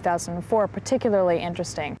election of 2004 particularly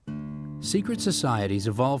interesting. Secret societies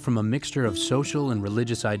evolved from a mixture of social and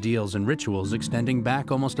religious ideals and rituals extending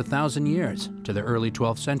back almost 1,000 years to the early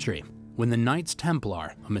 12th century, when the Knights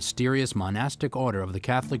Templar, a mysterious monastic order of the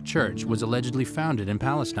Catholic Church, was allegedly founded in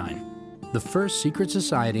Palestine. The first secret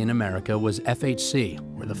society in America was FHC,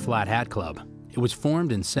 or the Flat Hat Club. It was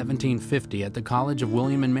formed in 1750 at the College of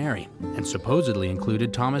William and Mary, and supposedly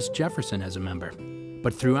included Thomas Jefferson as a member.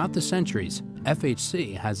 But throughout the centuries,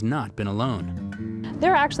 FHC has not been alone.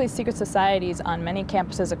 There are actually secret societies on many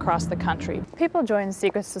campuses across the country. People join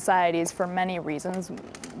secret societies for many reasons,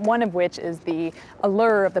 one of which is the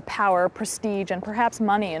allure of the power, prestige, and perhaps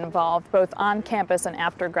money involved both on campus and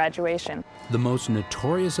after graduation. The most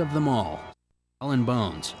notorious of them all, Skull and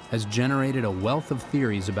Bones, has generated a wealth of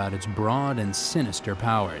theories about its broad and sinister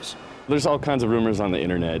powers. There's all kinds of rumors on the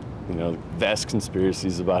internet, vast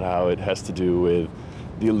conspiracies about how it has to do with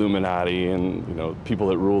the Illuminati and, people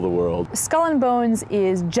that rule the world. Skull and Bones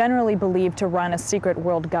is generally believed to run a secret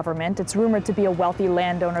world government. It's rumored to be a wealthy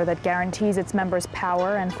landowner that guarantees its members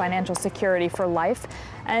power and financial security for life.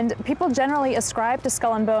 And people generally ascribe to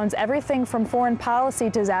Skull and Bones everything from foreign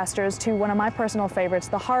policy disasters to one of my personal favorites,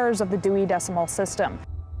 the horrors of the Dewey Decimal System.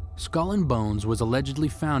 Skull and Bones was allegedly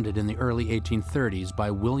founded in the early 1830s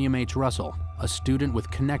by William H. Russell, a student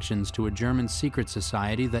with connections to a German secret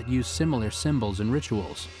society that used similar symbols and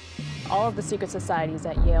rituals. All of the secret societies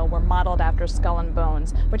at Yale were modeled after Skull and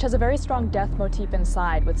Bones, which has a very strong death motif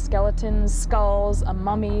inside, with skeletons, skulls, a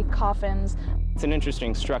mummy, coffins. It's an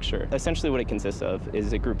interesting structure. Essentially what it consists of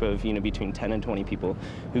is a group of, between 10 and 20 people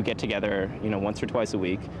who get together, once or twice a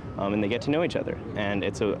week, and they get to know each other. And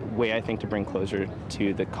it's a way, I think, to bring closure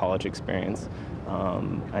to the college experience.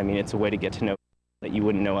 It's a way to get to know that you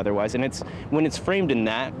wouldn't know otherwise. And when it's framed in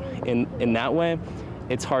that way,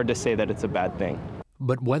 it's hard to say that it's a bad thing.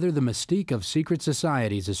 But whether the mystique of secret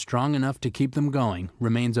societies is strong enough to keep them going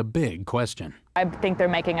remains a big question. I think they're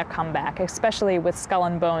making a comeback, especially with Skull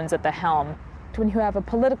and Bones at the helm. When you have a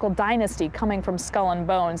political dynasty coming from Skull and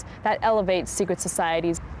Bones, that elevates secret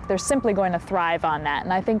societies. They're simply going to thrive on that,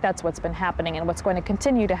 and I think that's what's been happening and what's going to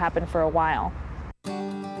continue to happen for a while.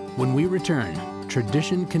 When we return,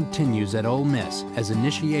 tradition continues at Ole Miss as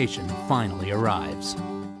initiation finally arrives.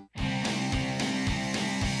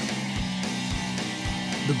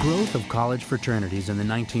 The growth of college fraternities in the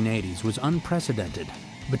 1980s was unprecedented.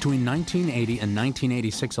 Between 1980 and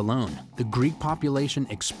 1986 alone, the Greek population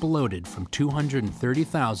exploded from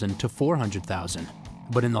 230,000 to 400,000.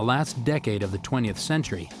 But in the last decade of the 20th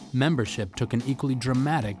century, membership took an equally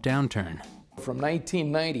dramatic downturn. From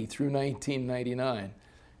 1990 through 1999,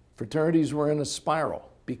 fraternities were in a spiral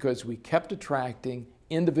because we kept attracting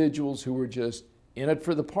individuals who were just in it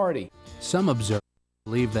for the party. Some observers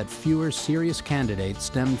believe that fewer serious candidates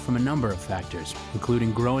stemmed from a number of factors,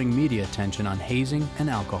 including growing media attention on hazing and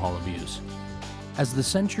alcohol abuse. As the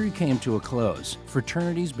century came to a close,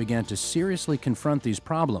 fraternities began to seriously confront these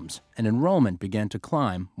problems, and enrollment began to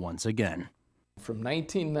climb once again. From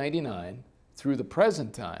 1999 through the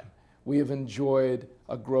present time, we have enjoyed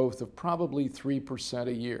a growth of probably 3%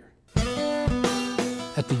 a year.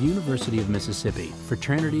 At the University of Mississippi,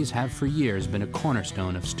 fraternities have for years been a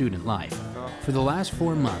cornerstone of student life. For the last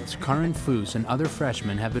 4 months, Karin Foos and other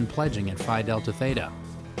freshmen have been pledging at Phi Delta Theta.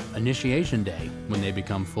 Initiation Day, when they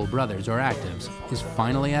become full brothers or actives, is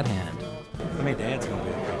finally at hand. I mean, Dad's gonna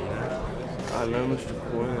be great, I know Mr.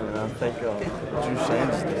 Quinn, and I think Drew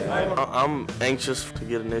Sands did. I'm anxious to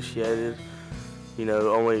get initiated.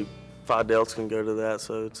 Only Phi Delta can go to that,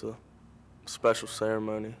 so it's a special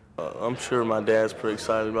ceremony. I'm sure my dad's pretty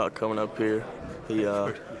excited about coming up here. He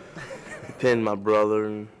pinned my brother,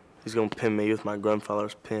 and he's going to pin me with my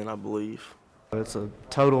grandfather's pin, I believe. It's a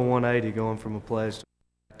total 180 going from a pledge to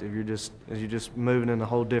active. You're just moving in a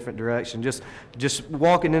whole different direction. Just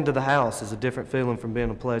walking into the house is a different feeling from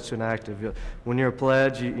being a pledge to an active. When you're a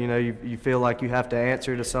pledge, you feel like you have to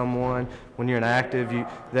answer to someone. When you're an active,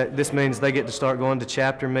 this means they get to start going to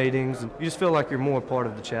chapter meetings. And you just feel like you're more a part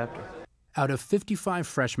of the chapter. Out of 55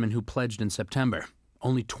 freshmen who pledged in September,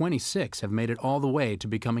 only 26 have made it all the way to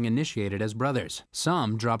becoming initiated as brothers.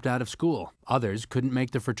 Some dropped out of school. Others couldn't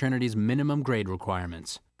make the fraternity's minimum grade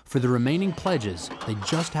requirements. For the remaining pledges, they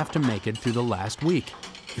just have to make it through the last week.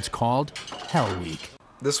 It's called Hell Week.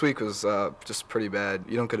 This week was just pretty bad.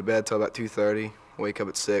 You don't go to bed till about 2:30, wake up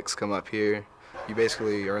at 6, come up here. You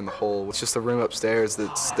basically are in the hole. It's just a room upstairs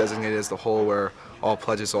that's designated as the hole where all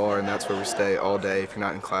pledges are, and that's where we stay all day. If you're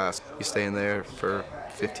not in class, you stay in there for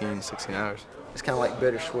 15, 16 hours. It's kind of like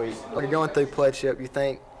bittersweet. When you're going through pledgeship, you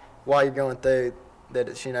think while you're going through that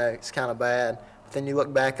it's, you know, it's kind of bad. But then you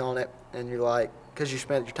look back on it and you're like, because you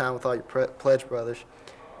spent your time with all your pledge brothers,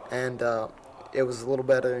 and it was a little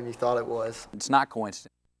better than you thought it was. It's not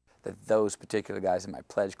coincidence that those particular guys in my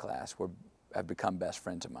pledge class have become best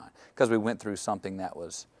friends of mine, because we went through something that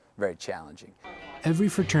was very challenging. Every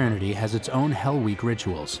fraternity has its own Hell Week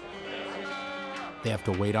rituals. They have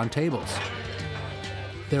to wait on tables.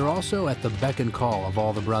 They're also at the beck and call of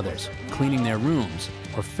all the brothers, cleaning their rooms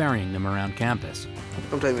or ferrying them around campus.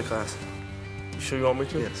 I'm taking the class. You sure you want me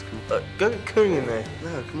to? Yes, come on. Go get Coon in there.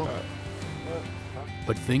 No, come on.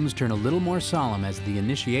 But things turn a little more solemn as the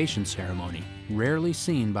initiation ceremony, rarely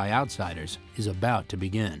seen by outsiders, is about to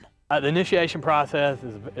begin. The initiation process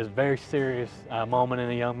is a very serious moment in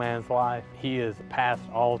a young man's life. He has passed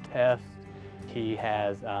all tests. He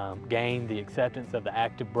has gained the acceptance of the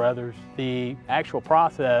active brothers. The actual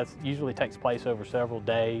process usually takes place over several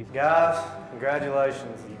days. Guys,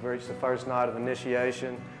 congratulations. You've reached the first night of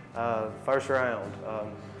initiation, first round.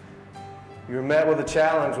 You were met with a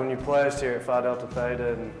challenge when you pledged here at Phi Delta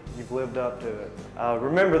Theta, and you've lived up to it.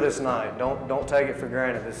 Remember this night. Don't take it for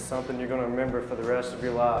granted. This is something you're going to remember for the rest of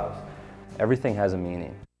your lives. Everything has a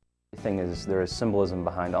meaning. There is symbolism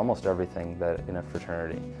behind almost everything that in a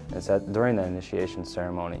fraternity. And it's that during the initiation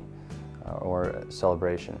ceremony or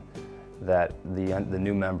celebration that the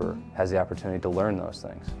new member has the opportunity to learn those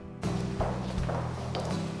things.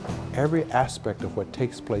 Every aspect of what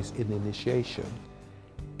takes place in initiation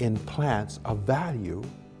implants a value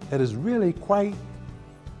that is really quite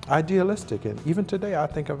idealistic, and even today I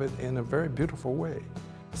think of it in a very beautiful way.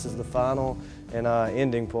 This is the final and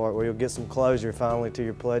ending part where you'll get some closure finally to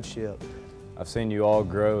your pledgeship. I've seen you all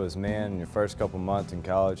grow as men in your first couple months in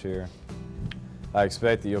college here. I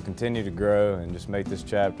expect that you'll continue to grow and just make this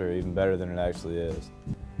chapter even better than it actually is.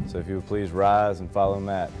 So if you would please rise and follow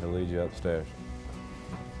Matt, he'll lead you upstairs.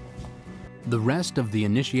 The rest of the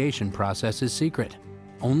initiation process is secret.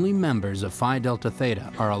 Only members of Phi Delta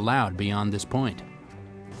Theta are allowed beyond this point.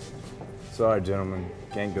 Sorry, gentlemen,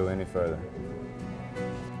 can't go any further.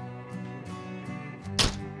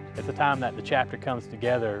 It's a time that the chapter comes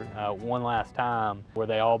together one last time, where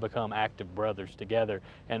they all become active brothers together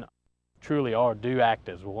and truly do act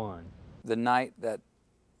as one. The night that,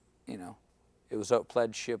 you know,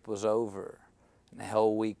 pledgeship was over and the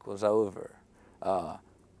Hell Week was over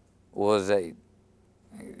was a,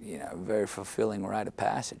 you know, very fulfilling rite of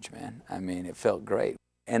passage, man. I mean, it felt great.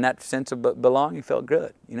 And that sense of belonging felt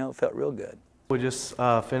good, you know, it felt real good. We just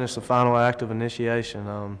finished the final act of initiation.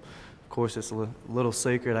 Of course, it's a little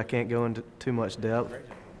secret. I can't go into too much depth.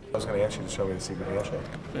 I was going to ask you to show me the secret handshake.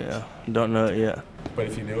 Yeah, don't know it yet. But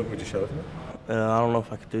if you knew it, would you show it to me? I don't know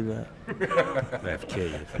if I could do that. They have to kill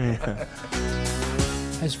you. Yeah.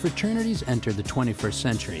 As fraternities enter the 21st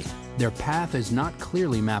century, their path is not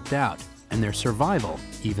clearly mapped out, and their survival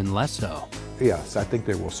even less so. Yes, I think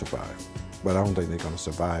they will survive, but I don't think they're going to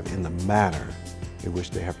survive in the manner in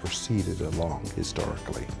which they have proceeded along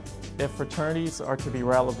historically. If fraternities are to be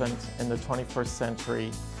relevant in the 21st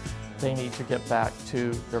century, they need to get back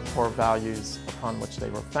to their core values upon which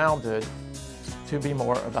they were founded, to be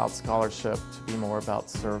more about scholarship, to be more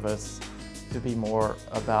about service, to be more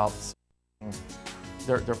about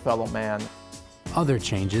their fellow man. Other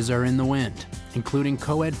changes are in the wind, including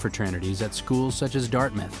co-ed fraternities at schools such as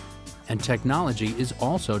Dartmouth. And technology is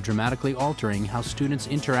also dramatically altering how students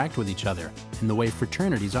interact with each other and the way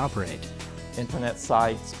fraternities operate. Internet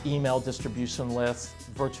sites, email distribution lists,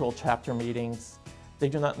 virtual chapter meetings. They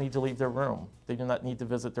do not need to leave their room. They do not need to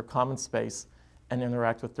visit their common space and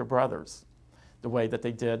interact with their brothers the way that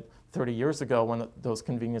they did 30 years ago when those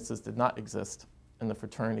conveniences did not exist in the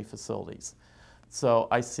fraternity facilities. So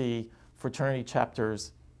I see fraternity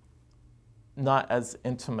chapters not as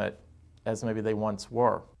intimate as maybe they once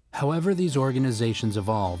were. However these organizations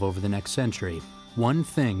evolve over the next century, one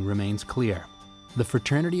thing remains clear. The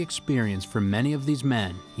fraternity experience for many of these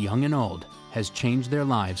men, young and old, has changed their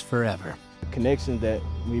lives forever. The connections that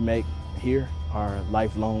we make here are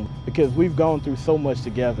lifelong because we've gone through so much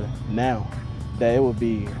together now that it would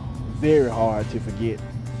be very hard to forget,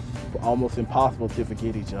 almost impossible to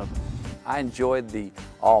forget each other. I enjoyed the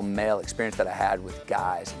all-male experience that I had with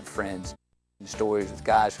guys and friends, and stories with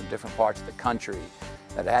guys from different parts of the country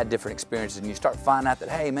that had different experiences, and you start finding out that,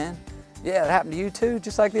 hey man, Yeah, it happened to you too,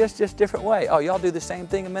 just like this, just different way. Oh, y'all do the same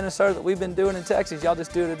thing in Minnesota that we've been doing in Texas, y'all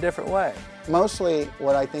just do it a different way. Mostly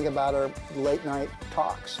what I think about are late night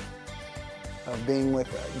talks of being with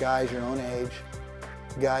guys your own age,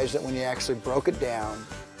 guys that when you actually broke it down,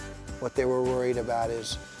 what they were worried about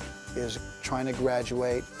is trying to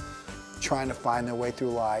graduate, trying to find their way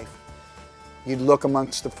through life. You'd look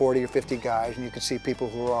amongst the 40 or 50 guys and you could see people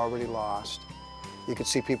who were already lost. You could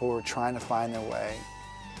see people who were trying to find their way.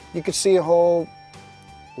 You could see a whole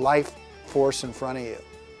life force in front of you.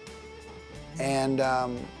 And,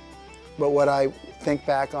 but what I think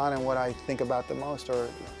back on and what I think about the most are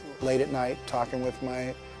late at night talking with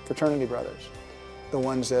my fraternity brothers, the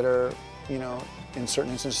ones that are, you know, in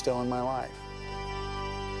certain instances still in my life.